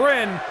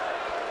chagrin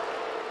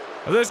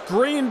of this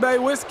Green Bay,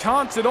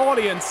 Wisconsin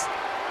audience.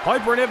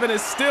 Piper Niven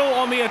is still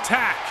on the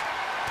attack.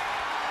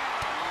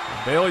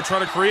 And Bayley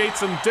trying to create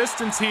some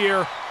distance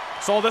here.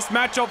 Saw this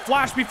matchup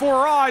flash before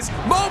her eyes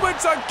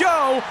moments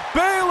ago.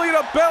 Bayley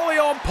to belly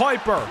on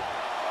Piper.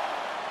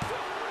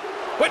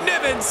 But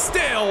Niven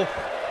still,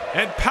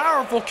 and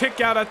powerful kick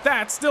out at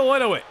that, still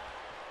into it.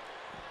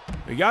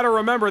 We got to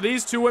remember,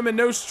 these two women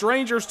no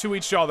strangers to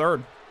each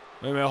other.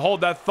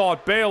 Hold that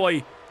thought.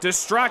 Bayley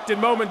distracted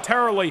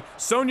momentarily.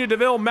 Sonya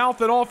Deville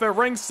mouthing off at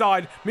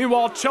ringside.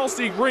 Meanwhile,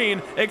 Chelsea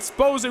Green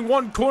exposing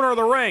one corner of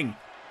the ring.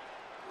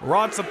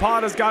 Rod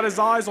Zapata's got his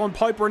eyes on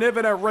Piper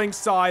Niven at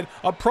ringside,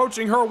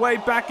 approaching her way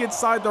back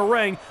inside the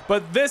ring.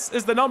 But this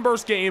is the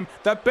numbers game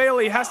that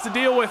Bayley has to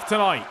deal with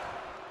tonight.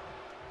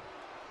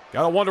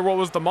 Gotta wonder what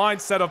was the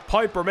mindset of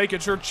Piper, making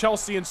sure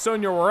Chelsea and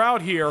Sonya were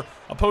out here,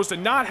 opposed to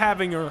not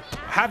having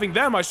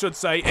them, I should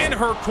say, in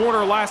her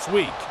corner last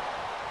week.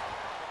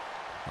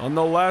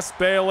 Nonetheless,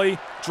 Bayley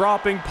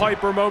dropping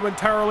Piper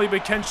momentarily,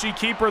 but can she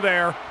keep her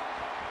there?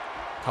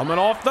 Coming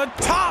off the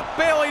top,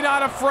 Bayley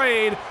not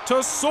afraid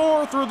to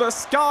soar through the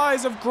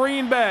skies of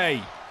Green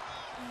Bay.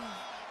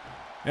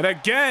 And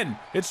again,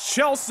 it's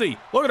Chelsea.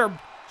 Look at her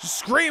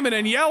screaming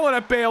and yelling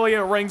at Bayley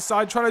at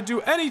ringside, trying to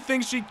do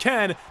anything she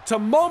can to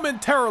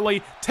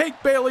momentarily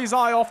take Bayley's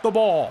eye off the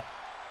ball.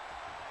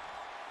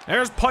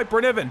 There's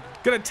Piper Niven,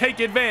 gonna take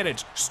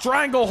advantage.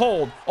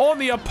 Stranglehold on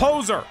the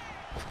opposer.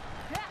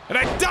 And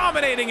a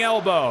dominating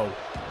elbow.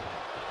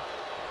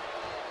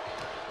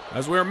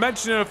 As we were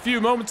mentioning a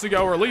few moments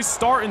ago, or at least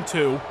starting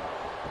to,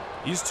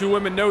 these two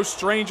women no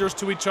strangers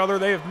to each other.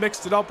 They have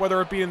mixed it up, whether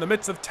it be in the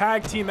midst of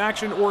tag team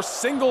action or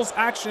singles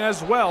action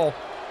as well.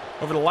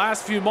 Over the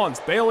last few months,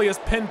 Bayley has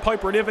pinned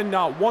Piper Niven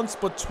not once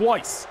but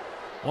twice.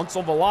 Once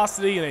on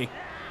Velocity in a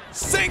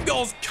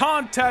singles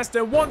contest,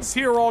 and once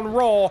here on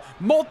Raw.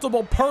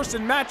 Multiple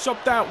person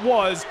matchup that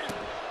was.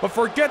 But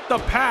forget the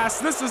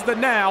past, this is the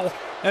now.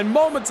 And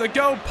moments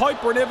ago,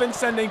 Piper Niven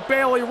sending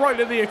Bayley right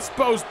to the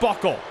exposed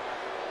buckle.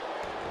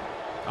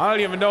 I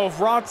don't even know if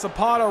Rod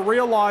Zapata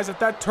realized that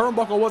that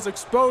turnbuckle was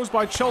exposed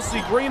by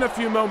Chelsea Green a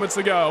few moments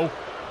ago.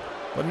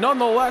 But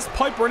nonetheless,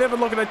 Piper Niven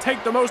looking to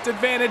take the most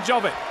advantage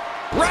of it.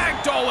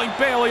 Ragdolling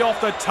Bayley off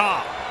the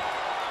top.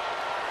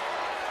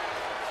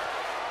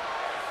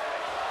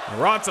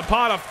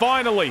 Ratsapata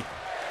finally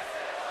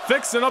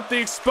fixing up the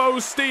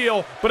exposed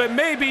steel, but it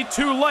may be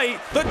too late.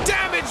 The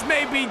damage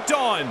may be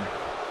done.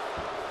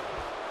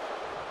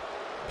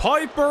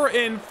 Piper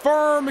in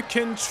firm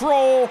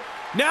control.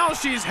 Now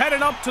she's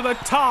heading up to the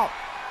top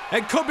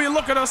and could be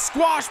looking to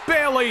squash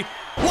Bayley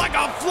like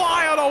a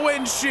fly on a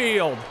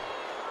windshield.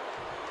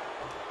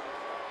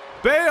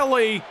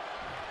 Bayley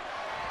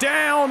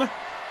down,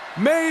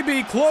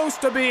 maybe close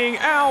to being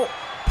out.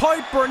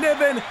 Piper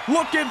Niven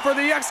looking for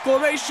the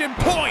exclamation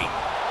point.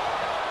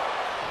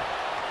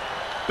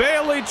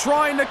 Bayley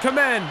trying to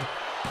commend,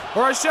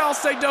 or I shall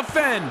say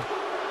defend,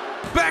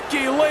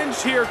 Becky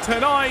Lynch here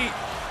tonight,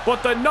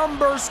 but the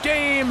numbers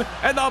game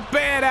and the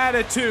bad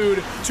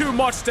attitude too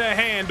much to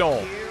handle.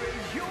 Here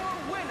is your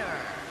winner,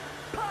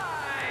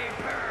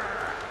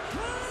 Piper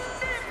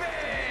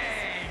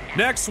Niven.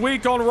 Next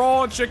week on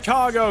Raw in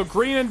Chicago,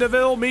 Green and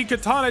DeVille meet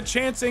Katana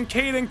Chance and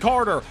Kaden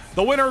Carter.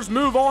 The winners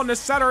move on to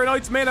Saturday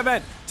night's main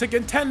event to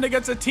contend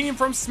against a team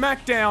from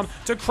SmackDown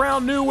to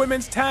crown new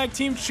women's tag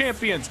team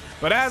champions.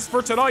 But as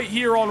for tonight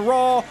here on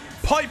Raw,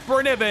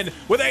 Piper Niven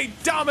with a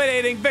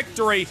dominating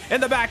victory in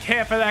the back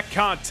half of that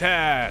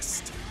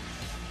contest.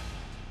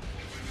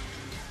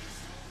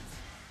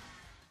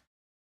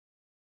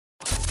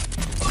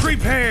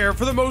 Prepare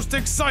for the most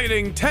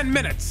exciting 10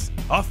 minutes,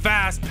 a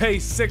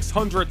fast-paced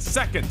 600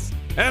 seconds,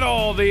 and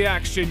all the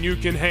action you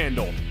can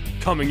handle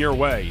coming your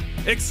way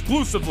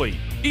exclusively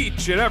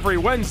each and every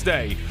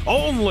Wednesday,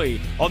 only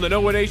on the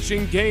Noah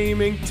Nation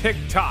Gaming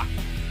TikTok.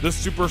 The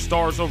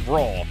superstars of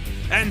Raw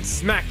and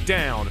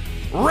SmackDown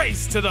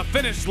race to the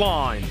finish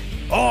line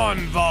on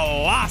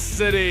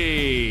velocity.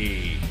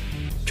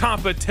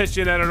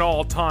 Competition at an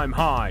all-time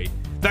high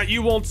that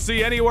you won't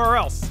see anywhere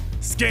else.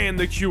 Scan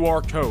the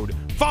QR code,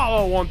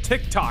 follow on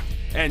TikTok,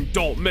 and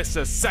don't miss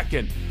a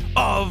second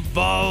of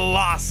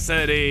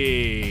velocity.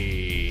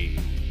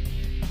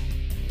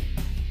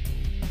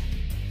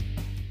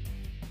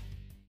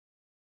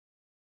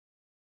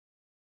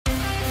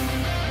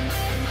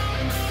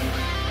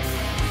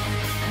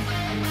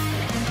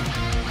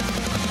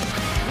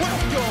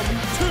 Welcome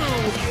to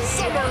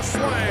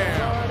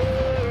SummerSlam.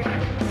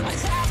 I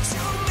have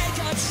to make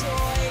a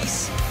choice.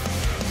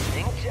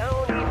 Think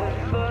down even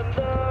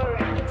further.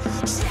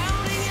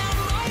 Drowning out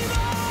my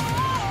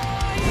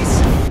voice.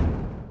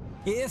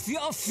 If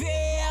you're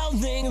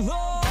feeling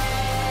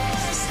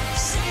lost,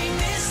 sing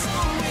this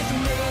song with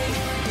me.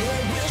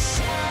 It will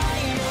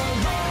shine a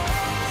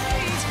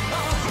light. I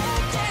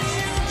hope that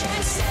you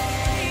can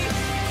say,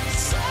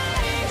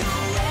 flying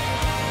away,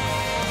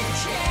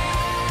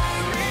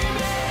 carry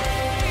me.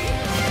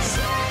 Take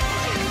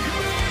me.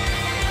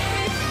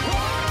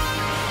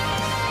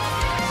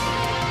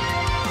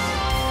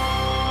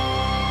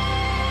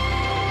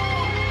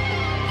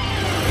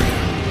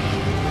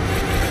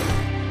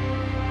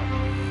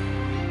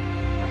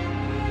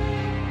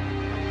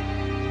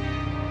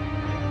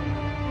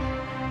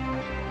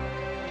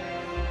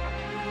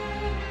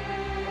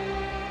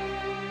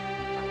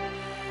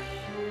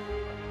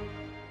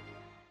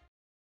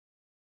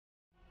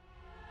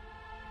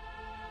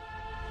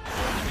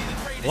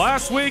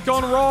 Last week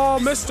on Raw,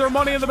 Mr.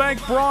 Money in the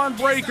Bank Braun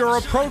Breaker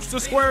approached the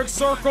squared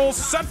circle,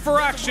 set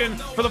for action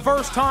for the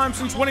first time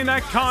since winning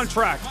that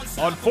contract.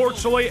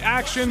 Unfortunately,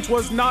 action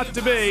was not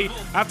to be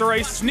after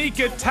a sneak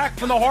attack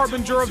from the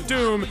Harbinger of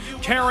Doom,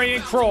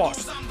 Karrion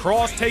Kross.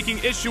 Kross taking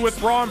issue with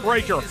Braun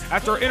Breaker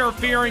after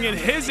interfering in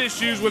his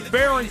issues with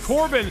Baron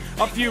Corbin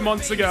a few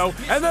months ago,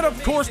 and then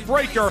of course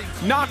Breaker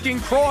knocking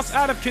Kross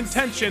out of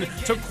contention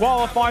to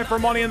qualify for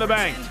Money in the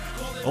Bank.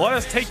 Let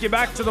us take you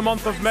back to the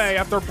month of May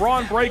after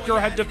Braun Breaker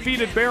had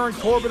defeated Baron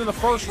Corbin in the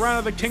first round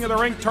of the King of the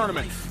Ring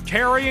tournament.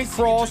 Karrion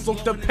Kross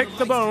looked to pick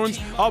the bones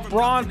of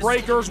Braun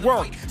Breaker's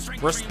work.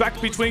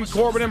 Respect between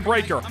Corbin and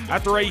Breaker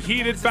after a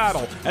heated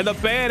battle, and the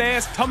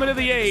badass coming to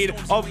the aid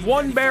of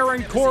one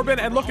Baron Corbin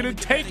and looking to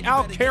take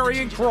out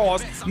Karrion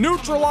Kross,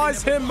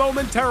 neutralize him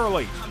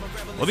momentarily.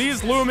 Well,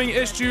 these looming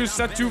issues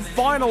set to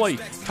finally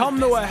come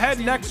to a head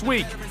next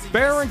week.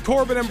 Baron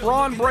Corbin and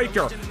Braun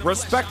Breaker,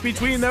 respect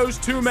between those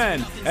two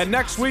men, and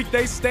next week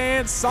they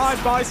stand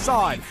side by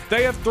side.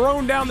 They have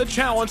thrown down the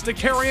challenge to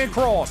Karrion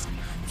Kross.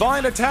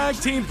 Find a tag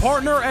team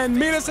partner and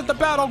meet us at the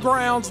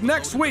Battlegrounds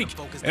next week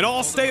in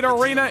Allstate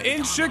Arena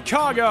in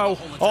Chicago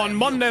on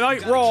Monday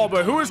Night Raw.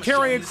 But who is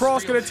Karrion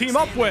Kross going to team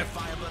up with?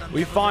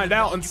 We find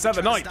out in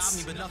 7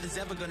 nights.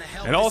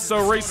 And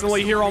also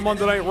recently here on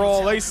Monday Night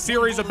Raw, a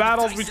series of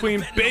battles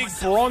between Big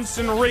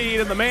Bronson Reed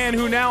and the man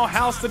who now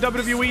housed the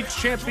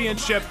WWE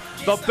Championship,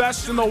 the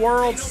best in the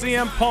world,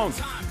 CM Punk.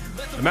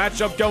 The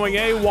matchup going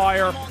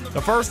A-wire.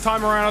 The first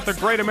time around at the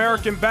Great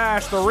American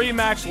Bash, the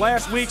rematch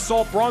last week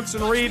saw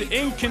Bronson Reed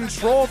in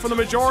control for the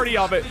majority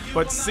of it,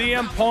 but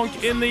CM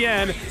Punk in the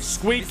end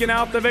squeaking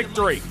out the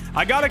victory.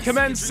 I gotta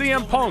commend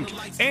CM Punk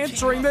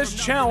answering this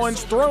challenge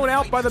thrown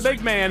out by the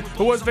big man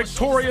who was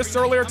victorious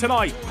earlier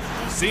tonight.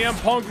 CM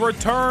Punk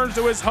returns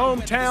to his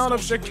hometown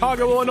of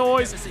Chicago,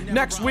 Illinois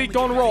next week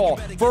on Raw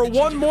for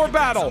one more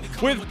battle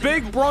with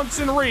Big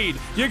Bronson Reed.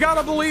 You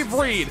gotta believe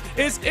Reed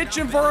is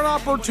itching for an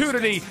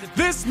opportunity.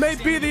 This may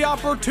be the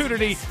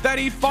opportunity that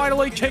he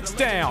finally kicks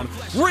down.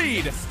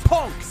 Reed,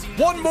 Punk,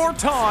 one more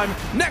time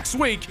next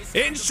week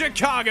in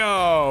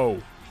Chicago.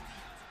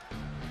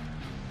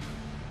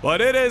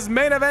 But it is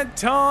main event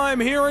time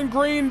here in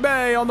Green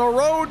Bay on the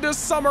road to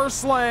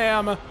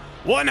SummerSlam.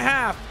 One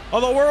half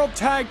of the World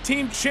Tag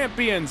Team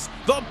Champions,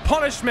 the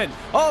punishment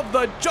of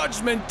the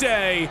Judgment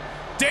Day,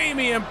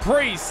 Damian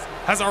Priest,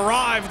 has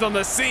arrived on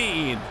the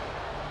scene.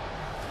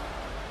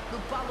 The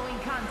following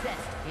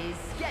contest is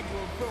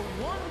scheduled for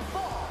one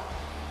fall.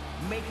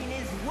 Making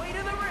his way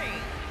to the ring,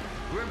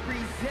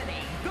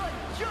 representing the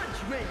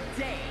Judgment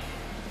Day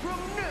from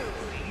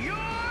New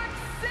York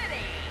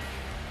City,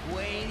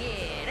 weighing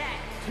in at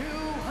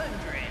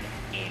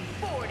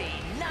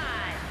 249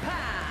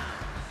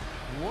 pounds,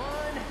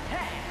 one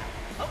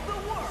half of the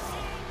World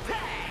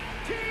Tag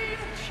Team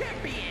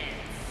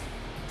Champions,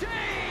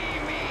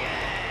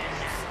 Damian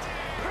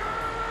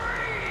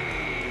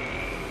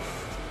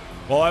Priest.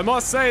 Well, I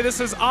must say,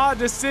 this is odd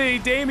to see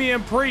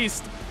Damian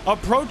Priest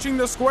approaching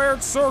the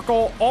squared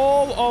circle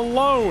all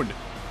alone.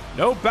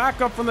 No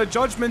backup from the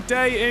Judgment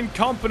Day in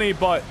company,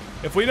 but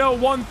if we know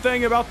one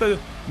thing about the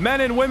men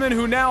and women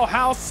who now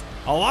house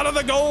a lot of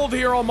the gold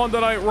here on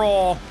Monday Night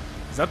Raw,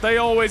 is that they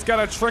always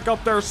got a trick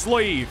up their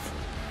sleeve.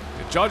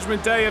 The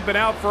Judgment Day have been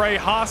out for a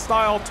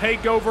hostile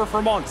takeover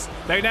for months.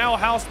 They now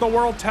house the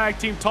World Tag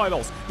Team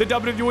titles, the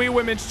WWE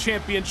Women's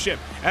Championship,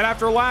 and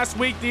after last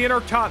week, the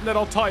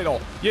Intercontinental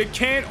title. You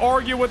can't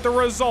argue with the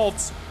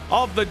results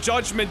of the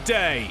Judgment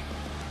Day.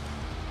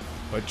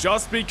 But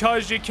just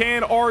because you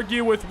can't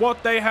argue with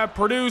what they have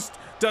produced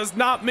does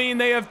not mean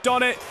they have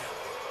done it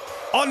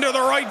under the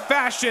right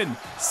fashion.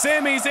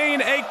 Sami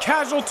Zayn, a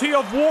casualty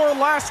of war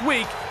last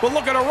week, but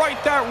looking to right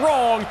that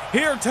wrong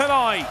here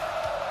tonight.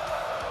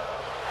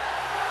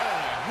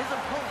 And his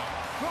opponent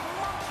from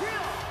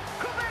Montreal,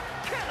 Quebec,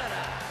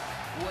 Canada,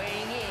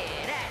 weighing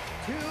in at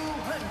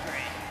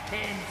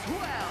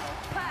 212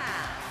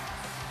 pounds,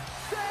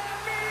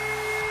 Sami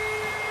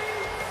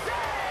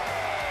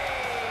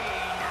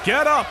Zayn.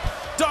 Get up,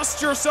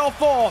 dust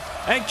yourself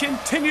off, and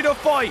continue to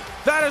fight.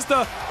 That is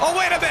the, oh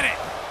wait a minute!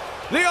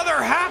 The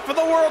other half of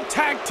the World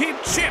Tag Team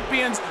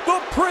Champions, the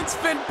Prince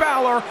Finn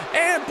Balor,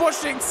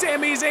 ambushing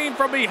Sami Zayn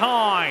from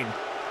behind.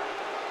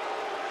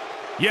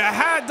 You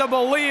had to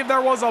believe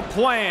there was a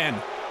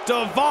plan.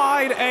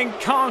 Divide and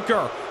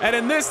conquer. And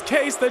in this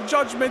case, the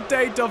Judgment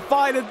Day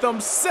divided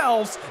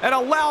themselves and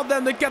allowed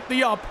them to get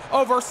the up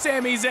over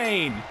Sami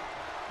Zayn.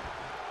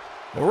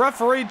 The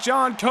referee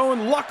John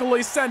Cohn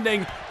luckily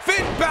sending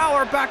Finn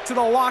Balor back to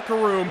the locker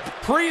room.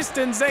 Priest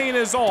and Zayn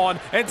is on,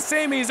 and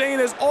Sami Zayn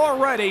is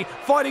already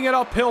fighting an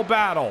uphill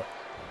battle.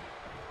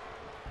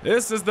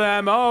 This is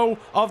the MO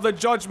of the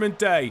Judgment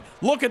Day.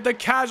 Look at the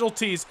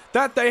casualties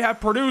that they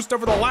have produced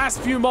over the last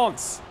few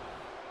months.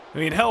 I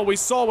mean, hell, we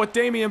saw what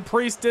Damian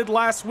Priest did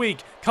last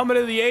week, coming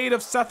to the aid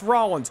of Seth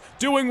Rollins,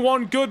 doing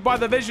one good by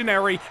the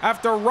Visionary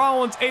after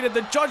Rollins aided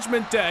the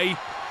Judgment Day,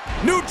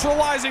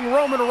 neutralizing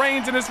Roman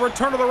Reigns in his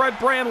return to the Red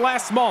Brand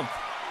last month.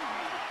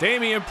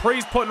 Damian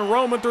Priest putting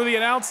Roman through the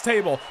announce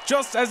table,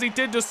 just as he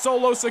did to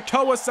Solo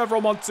Sikoa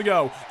several months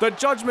ago. The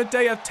Judgment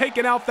Day have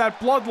taken out that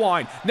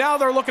bloodline. Now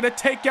they're looking to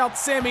take out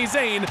Sami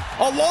Zayn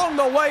along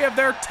the way of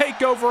their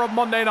takeover of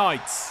Monday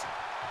nights.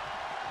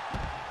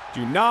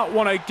 Do not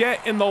want to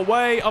get in the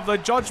way of the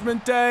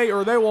Judgment Day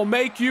or they will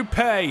make you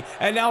pay.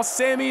 And now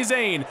Sami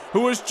Zayn,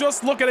 who is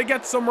just looking to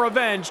get some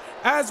revenge,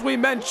 as we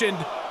mentioned,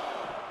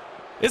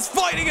 is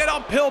fighting an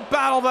uphill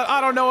battle that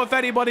I don't know if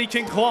anybody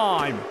can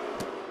climb.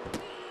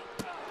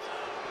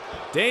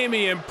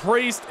 Damian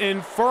Priest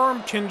in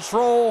firm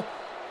control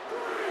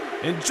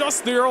in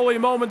just the early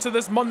moments of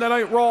this Monday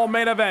Night Raw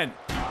main event.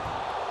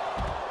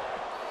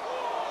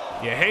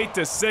 You hate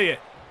to see it,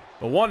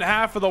 but one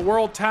half of the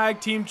World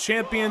Tag Team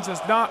Champions has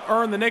not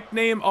earned the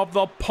nickname of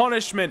the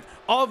punishment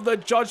of the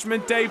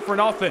Judgment Day for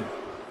nothing.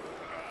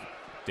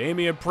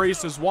 Damian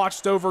Priest has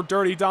watched over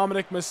Dirty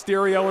Dominic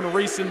Mysterio in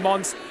recent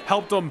months,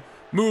 helped him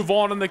move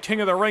on in the King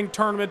of the Ring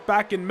tournament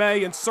back in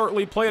May, and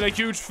certainly played a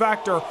huge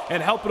factor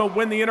in helping him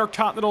win the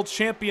Intercontinental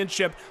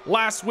Championship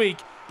last week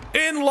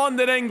in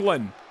London,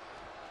 England.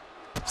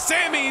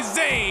 Sami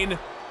Zayn,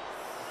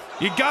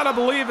 you gotta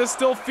believe, is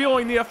still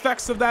feeling the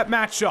effects of that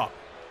matchup.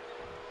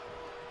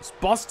 Was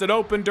busted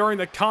open during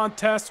the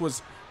contest,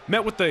 was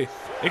met with the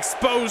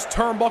exposed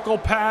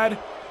turnbuckle pad,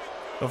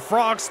 the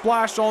frog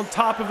splash on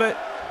top of it,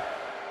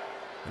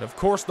 and of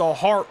course the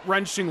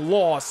heart-wrenching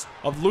loss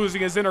of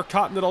losing his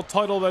Intercontinental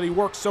title that he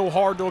worked so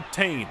hard to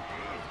obtain.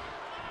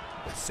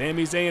 But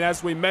Sami Zayn,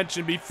 as we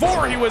mentioned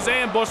before, he was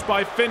ambushed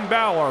by Finn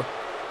Balor,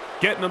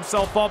 getting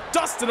himself up,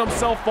 dusting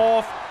himself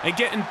off, and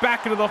getting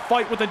back into the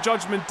fight with the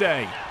Judgment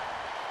Day.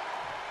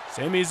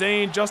 Sami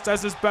Zayn, just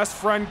as his best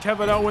friend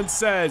Kevin Owens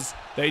says,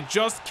 they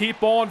just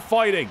keep on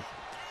fighting.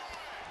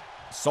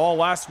 Saw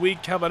last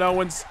week Kevin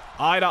Owens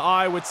eye to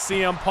eye with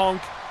CM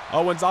Punk,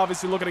 Owens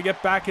obviously looking to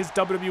get back his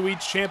WWE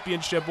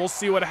Championship. We'll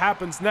see what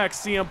happens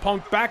next. CM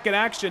Punk back in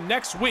action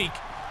next week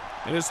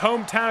in his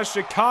hometown of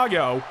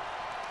Chicago.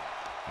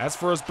 As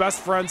for his best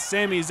friend,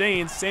 Sami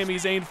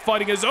Zayn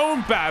fighting his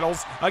own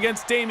battles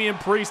against Damian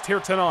Priest here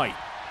tonight.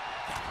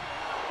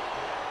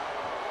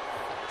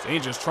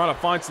 Zayn just trying to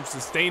find some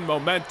sustained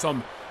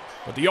momentum,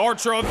 but the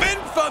Archer of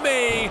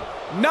Infamy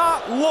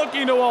not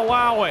looking to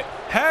allow it.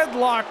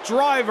 Headlock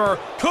driver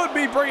could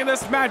be bringing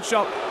this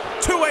matchup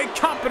to a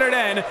competent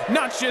end,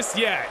 not just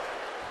yet.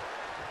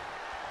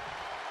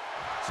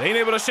 Zayn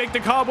able to shake the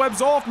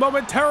cobwebs off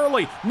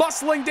momentarily,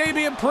 muscling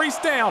Damian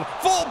Priest down.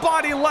 Full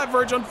body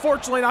leverage,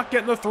 unfortunately not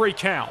getting the 3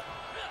 count.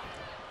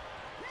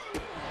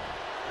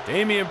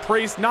 Damian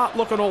Priest not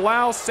looking to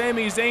allow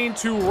Sami Zayn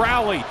to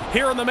rally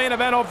here in the main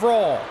event of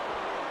Raw.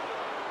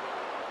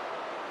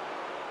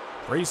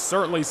 Priest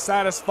certainly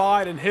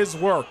satisfied in his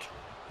work.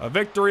 A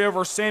victory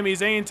over Sami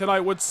Zayn tonight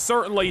would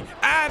certainly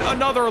add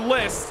another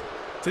list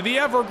to the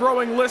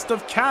ever-growing list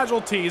of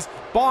casualties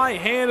by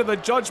hand of the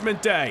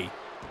Judgment Day.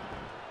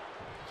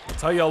 I'll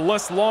tell you, a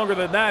list longer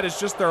than that is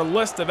just their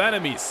list of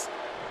enemies.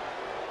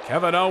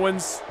 Kevin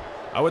Owens,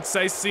 I would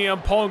say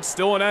CM Punk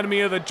still an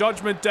enemy of the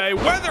Judgment Day,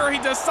 whether he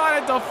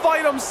decided to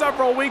fight him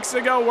several weeks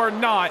ago or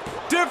not.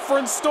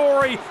 Different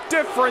story,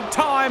 different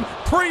time.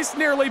 Priest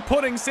nearly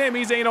putting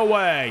Sami Zayn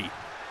away.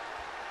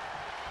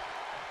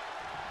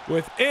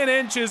 Within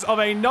inches of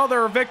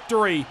another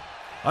victory,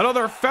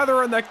 another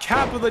feather in the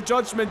cap of the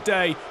Judgment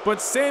Day,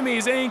 but Sami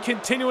Zayn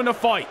continuing to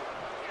fight.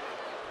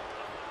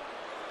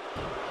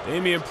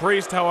 Damian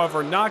Priest,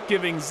 however, not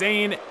giving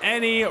Zayn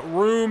any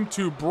room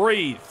to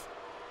breathe.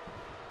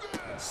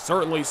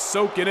 Certainly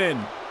soaking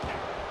in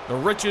the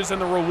riches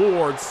and the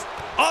rewards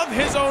of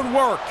his own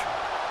work.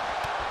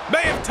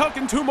 May have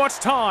taken too much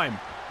time.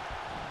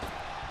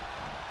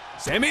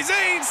 Sami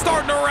Zayn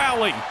starting to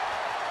rally.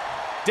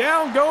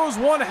 Down goes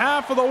one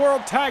half of the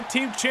World Tag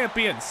Team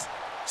Champions.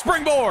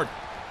 Springboard.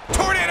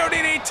 Tornado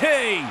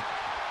DDT.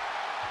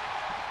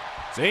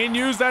 Zayn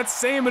used that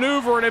same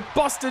maneuver and it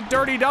busted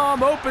Dirty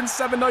Dom open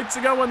 7 nights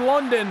ago in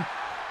London.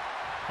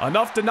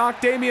 Enough to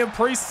knock Damian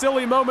Priest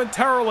silly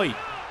momentarily.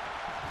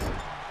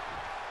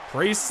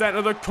 Priest sent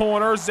to the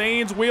corner.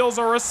 Zayn's wheels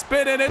are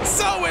a-spinning, and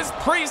so is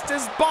Priest,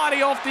 his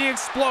body off the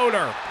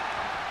exploder.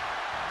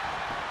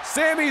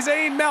 Sami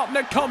Zayn mounting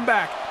a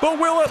comeback, but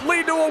will it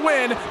lead to a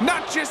win?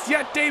 Not just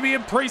yet.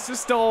 Damian Priest is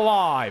still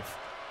alive.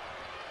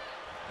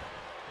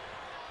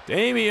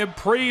 Damian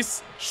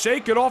Priest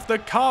shaking off the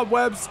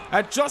cobwebs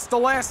at just the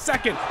last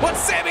second, but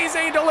Sami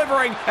Zayn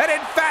delivering an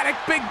emphatic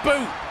big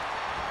boot.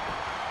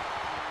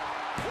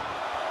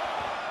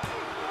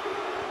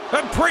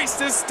 And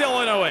Priest is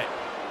still into it.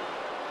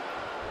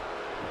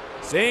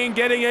 Zayn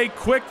getting a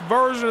quick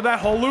version of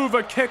that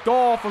haluva kick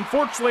off.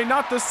 Unfortunately,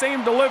 not the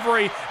same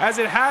delivery as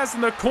it has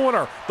in the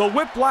corner. The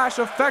whiplash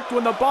effect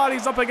when the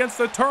body's up against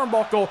the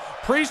turnbuckle.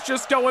 Priest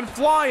just going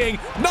flying.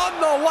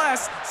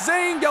 Nonetheless,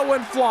 Zayn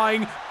going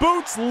flying.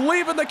 Boots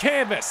leaving the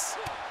canvas.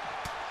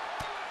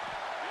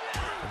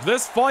 If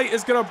this fight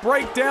is going to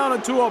break down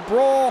into a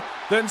brawl,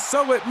 then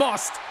so it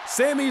must.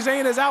 Sami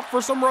Zayn is out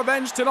for some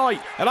revenge tonight,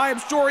 and I am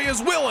sure he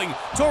is willing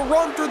to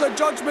run through the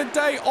Judgment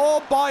Day all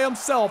by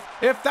himself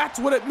if that's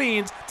what it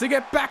means to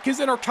get back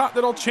his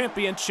Intercontinental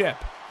Championship.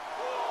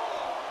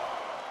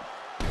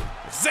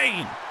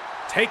 Zayn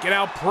taking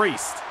out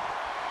Priest.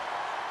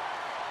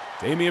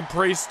 Damian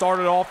Priest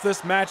started off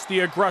this match the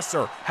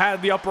aggressor,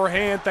 had the upper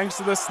hand thanks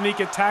to the sneak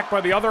attack by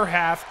the other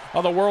half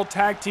of the World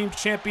Tag Team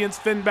Champions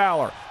Finn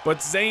Balor. But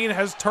Zayn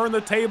has turned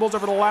the tables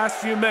over the last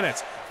few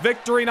minutes.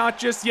 Victory not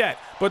just yet,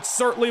 but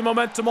certainly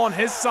momentum on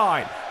his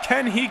side.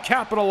 Can he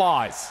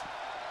capitalize?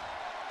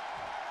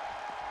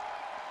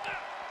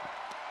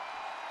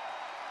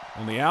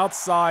 On the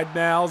outside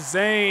now,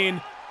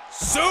 Zayn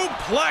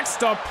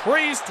suplexed a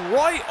Priest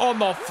right on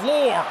the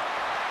floor.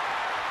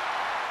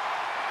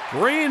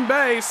 Green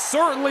Bay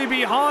certainly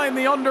behind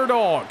the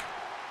underdog.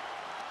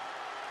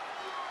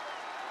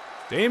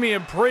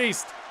 Damian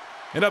Priest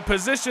in a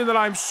position that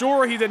I'm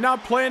sure he did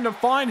not plan to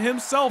find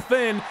himself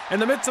in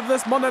the midst of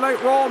this Monday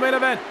Night Raw main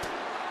event.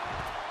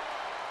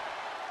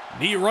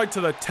 Knee right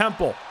to the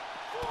temple.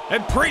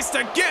 And Priest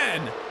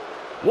again,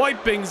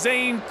 wiping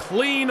Zayn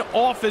clean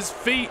off his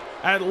feet,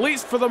 at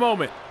least for the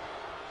moment.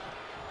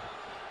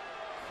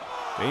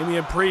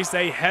 Damian Priest,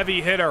 a heavy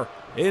hitter.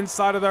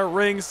 Inside of that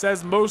ring,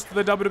 says most of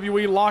the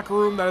WWE locker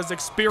room that has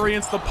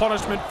experienced the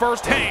punishment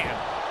firsthand.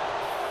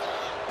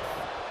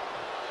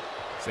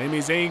 Sami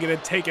Zayn getting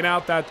taken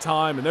out that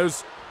time, and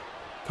those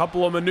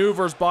couple of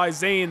maneuvers by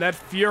Zayn, that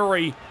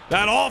fury,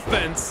 that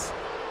offense,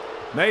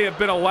 may have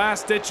been a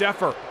last-ditch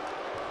effort.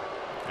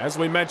 As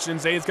we mentioned,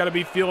 Zayn's got to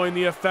be feeling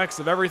the effects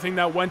of everything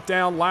that went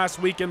down last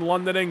week in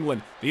London,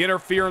 England. The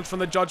interference from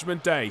the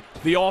Judgment Day,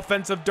 the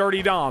offensive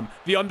Dirty Dom,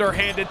 the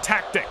underhanded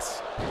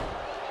tactics.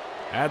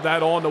 Add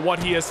that on to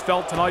what he has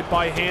felt tonight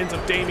by hands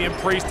of Damian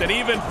Priest and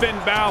even Finn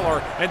Balor,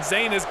 and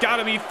Zayn has got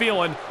to be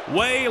feeling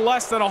way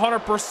less than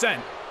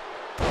 100%.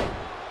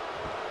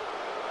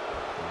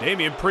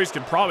 Damian Priest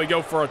can probably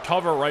go for a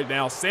cover right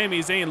now.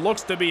 Sami Zayn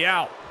looks to be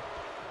out.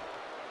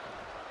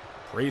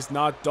 Priest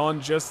not done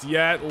just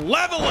yet,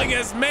 leveling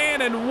his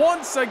man, and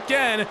once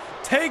again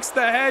takes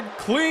the head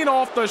clean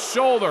off the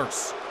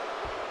shoulders.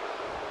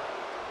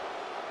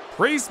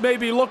 Priest may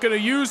be looking to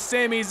use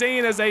Sami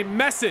Zayn as a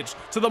message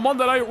to the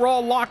Monday Night Raw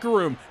locker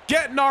room.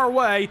 Get in our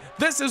way,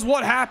 this is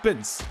what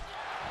happens.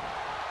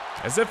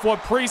 As if what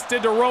Priest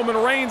did to Roman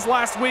Reigns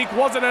last week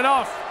wasn't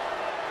enough.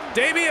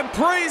 Damian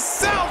Priest,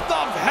 south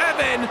of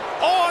heaven,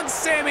 on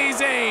Sami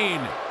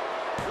Zayn.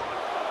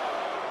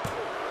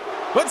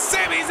 But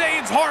Sami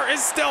Zayn's heart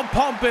is still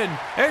pumping,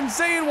 and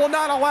Zayn will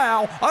not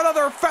allow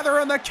another feather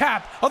in the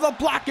cap of the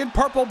black and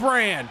purple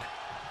brand.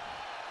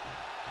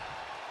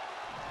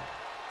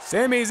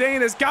 Sami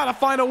Zayn has got to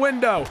find a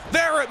window.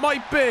 There it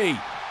might be.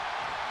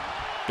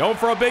 Going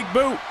for a big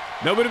boot.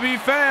 Nobody to be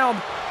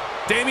found.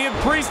 Damian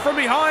Priest from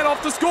behind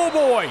off the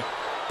schoolboy.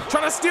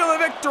 Trying to steal the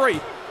victory.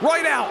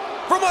 Right out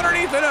from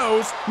underneath the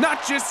nose.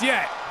 Not just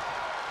yet.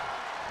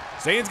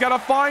 Zayn's got to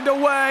find a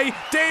way.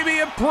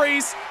 Damian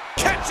Priest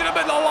catching him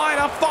in the line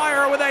of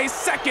fire with a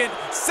second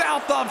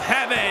south of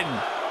heaven.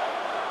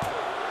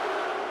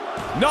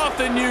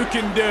 Nothing you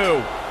can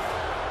do.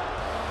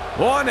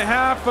 One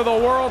half of the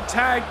World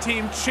Tag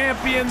Team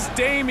Champions,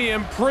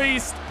 Damian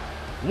Priest,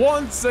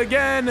 once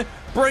again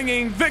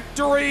bringing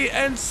victory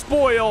and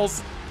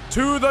spoils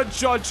to the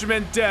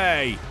Judgment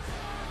Day.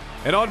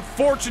 An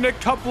unfortunate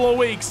couple of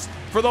weeks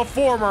for the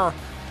former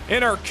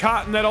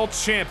Intercontinental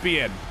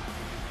Champion.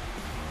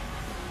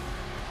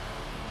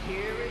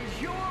 Here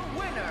is your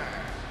winner,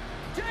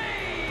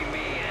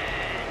 Damian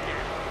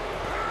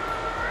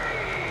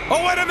Priest.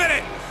 Oh, wait a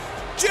minute!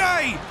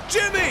 Jay,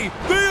 Jimmy,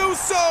 the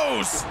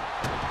Usos!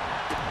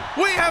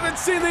 We haven't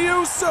seen the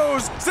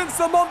Usos since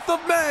the month of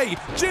May.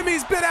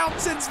 Jimmy's been out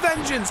since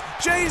Vengeance.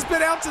 Jay's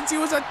been out since he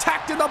was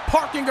attacked in the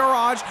parking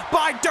garage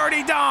by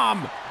Dirty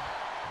Dom.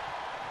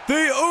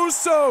 The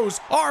Usos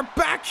are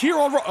back here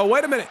on Raw. Oh,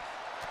 wait a minute.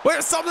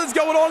 Wait, something's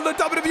going on in the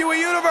WWE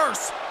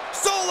Universe.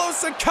 Solo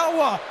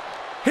Sikoa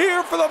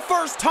here for the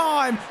first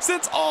time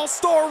since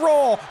All-Star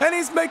Raw, and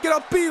he's making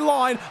a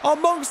beeline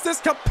amongst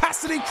this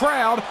capacity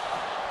crowd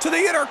to the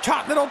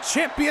Intercontinental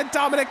Champion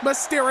Dominic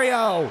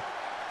Mysterio.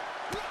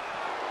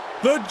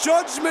 The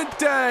Judgment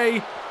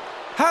Day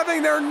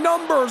having their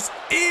numbers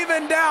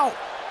evened out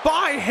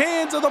by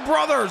hands of the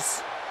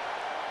brothers.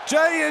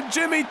 Jay and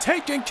Jimmy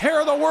taking care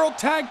of the World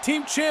Tag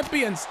Team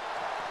Champions.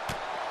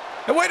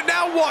 And wait,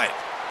 now what?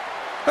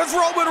 That's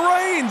Roman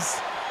Reigns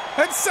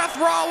and Seth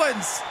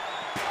Rollins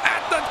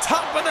at the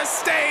top of the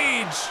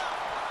stage.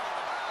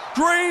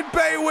 Green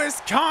Bay,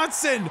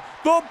 Wisconsin,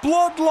 the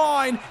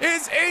Bloodline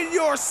is in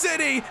your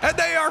city, and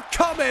they are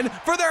coming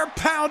for their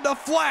pound of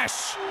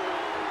flesh.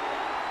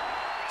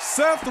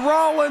 Seth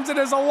Rollins and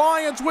his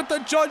alliance with the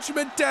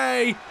Judgment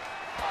Day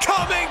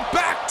coming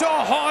back to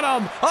haunt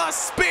him. A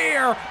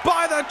spear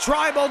by the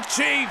Tribal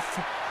Chief.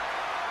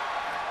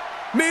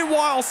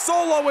 Meanwhile,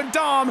 Solo and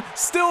Dom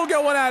still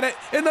going at it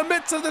in the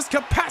midst of this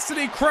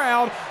capacity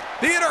crowd.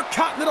 The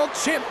Intercontinental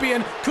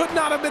Champion could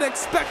not have been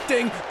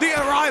expecting the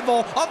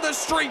arrival of the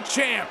Street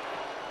Champ.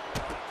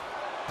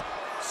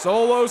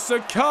 Solo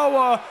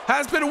Sikoa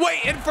has been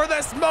waiting for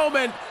this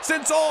moment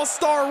since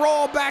All-Star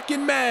Raw back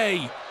in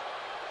May.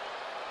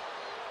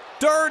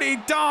 Dirty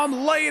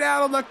Dom laid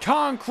out on the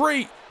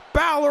concrete.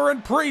 Balor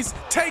and Priest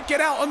taken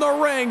out in the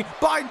ring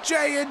by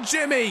Jay and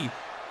Jimmy.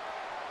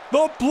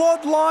 The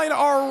Bloodline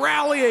are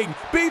rallying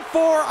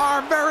before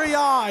our very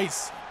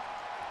eyes.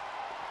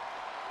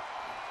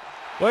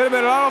 Wait a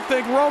minute, I don't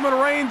think Roman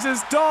Reigns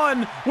is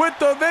done with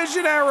the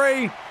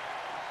Visionary.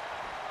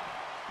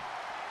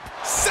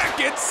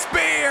 Second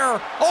spear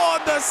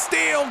on the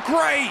steel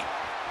grate.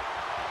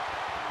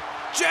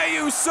 Jey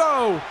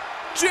Uso,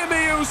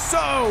 Jimmy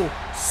Uso,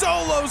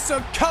 Solo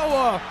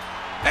Sikoa,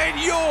 and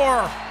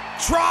your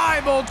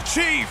Tribal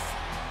Chief,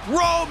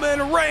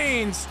 Roman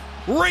Reigns,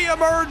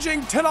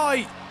 re-emerging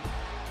tonight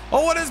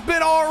on what has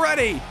been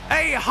already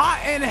a hot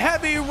and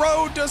heavy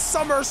road to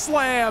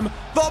SummerSlam.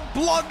 The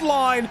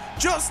Bloodline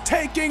just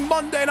taking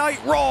Monday Night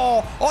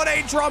Raw on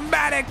a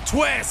dramatic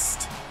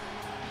twist.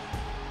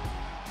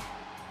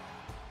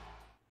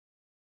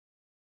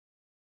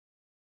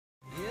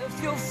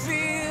 If you feel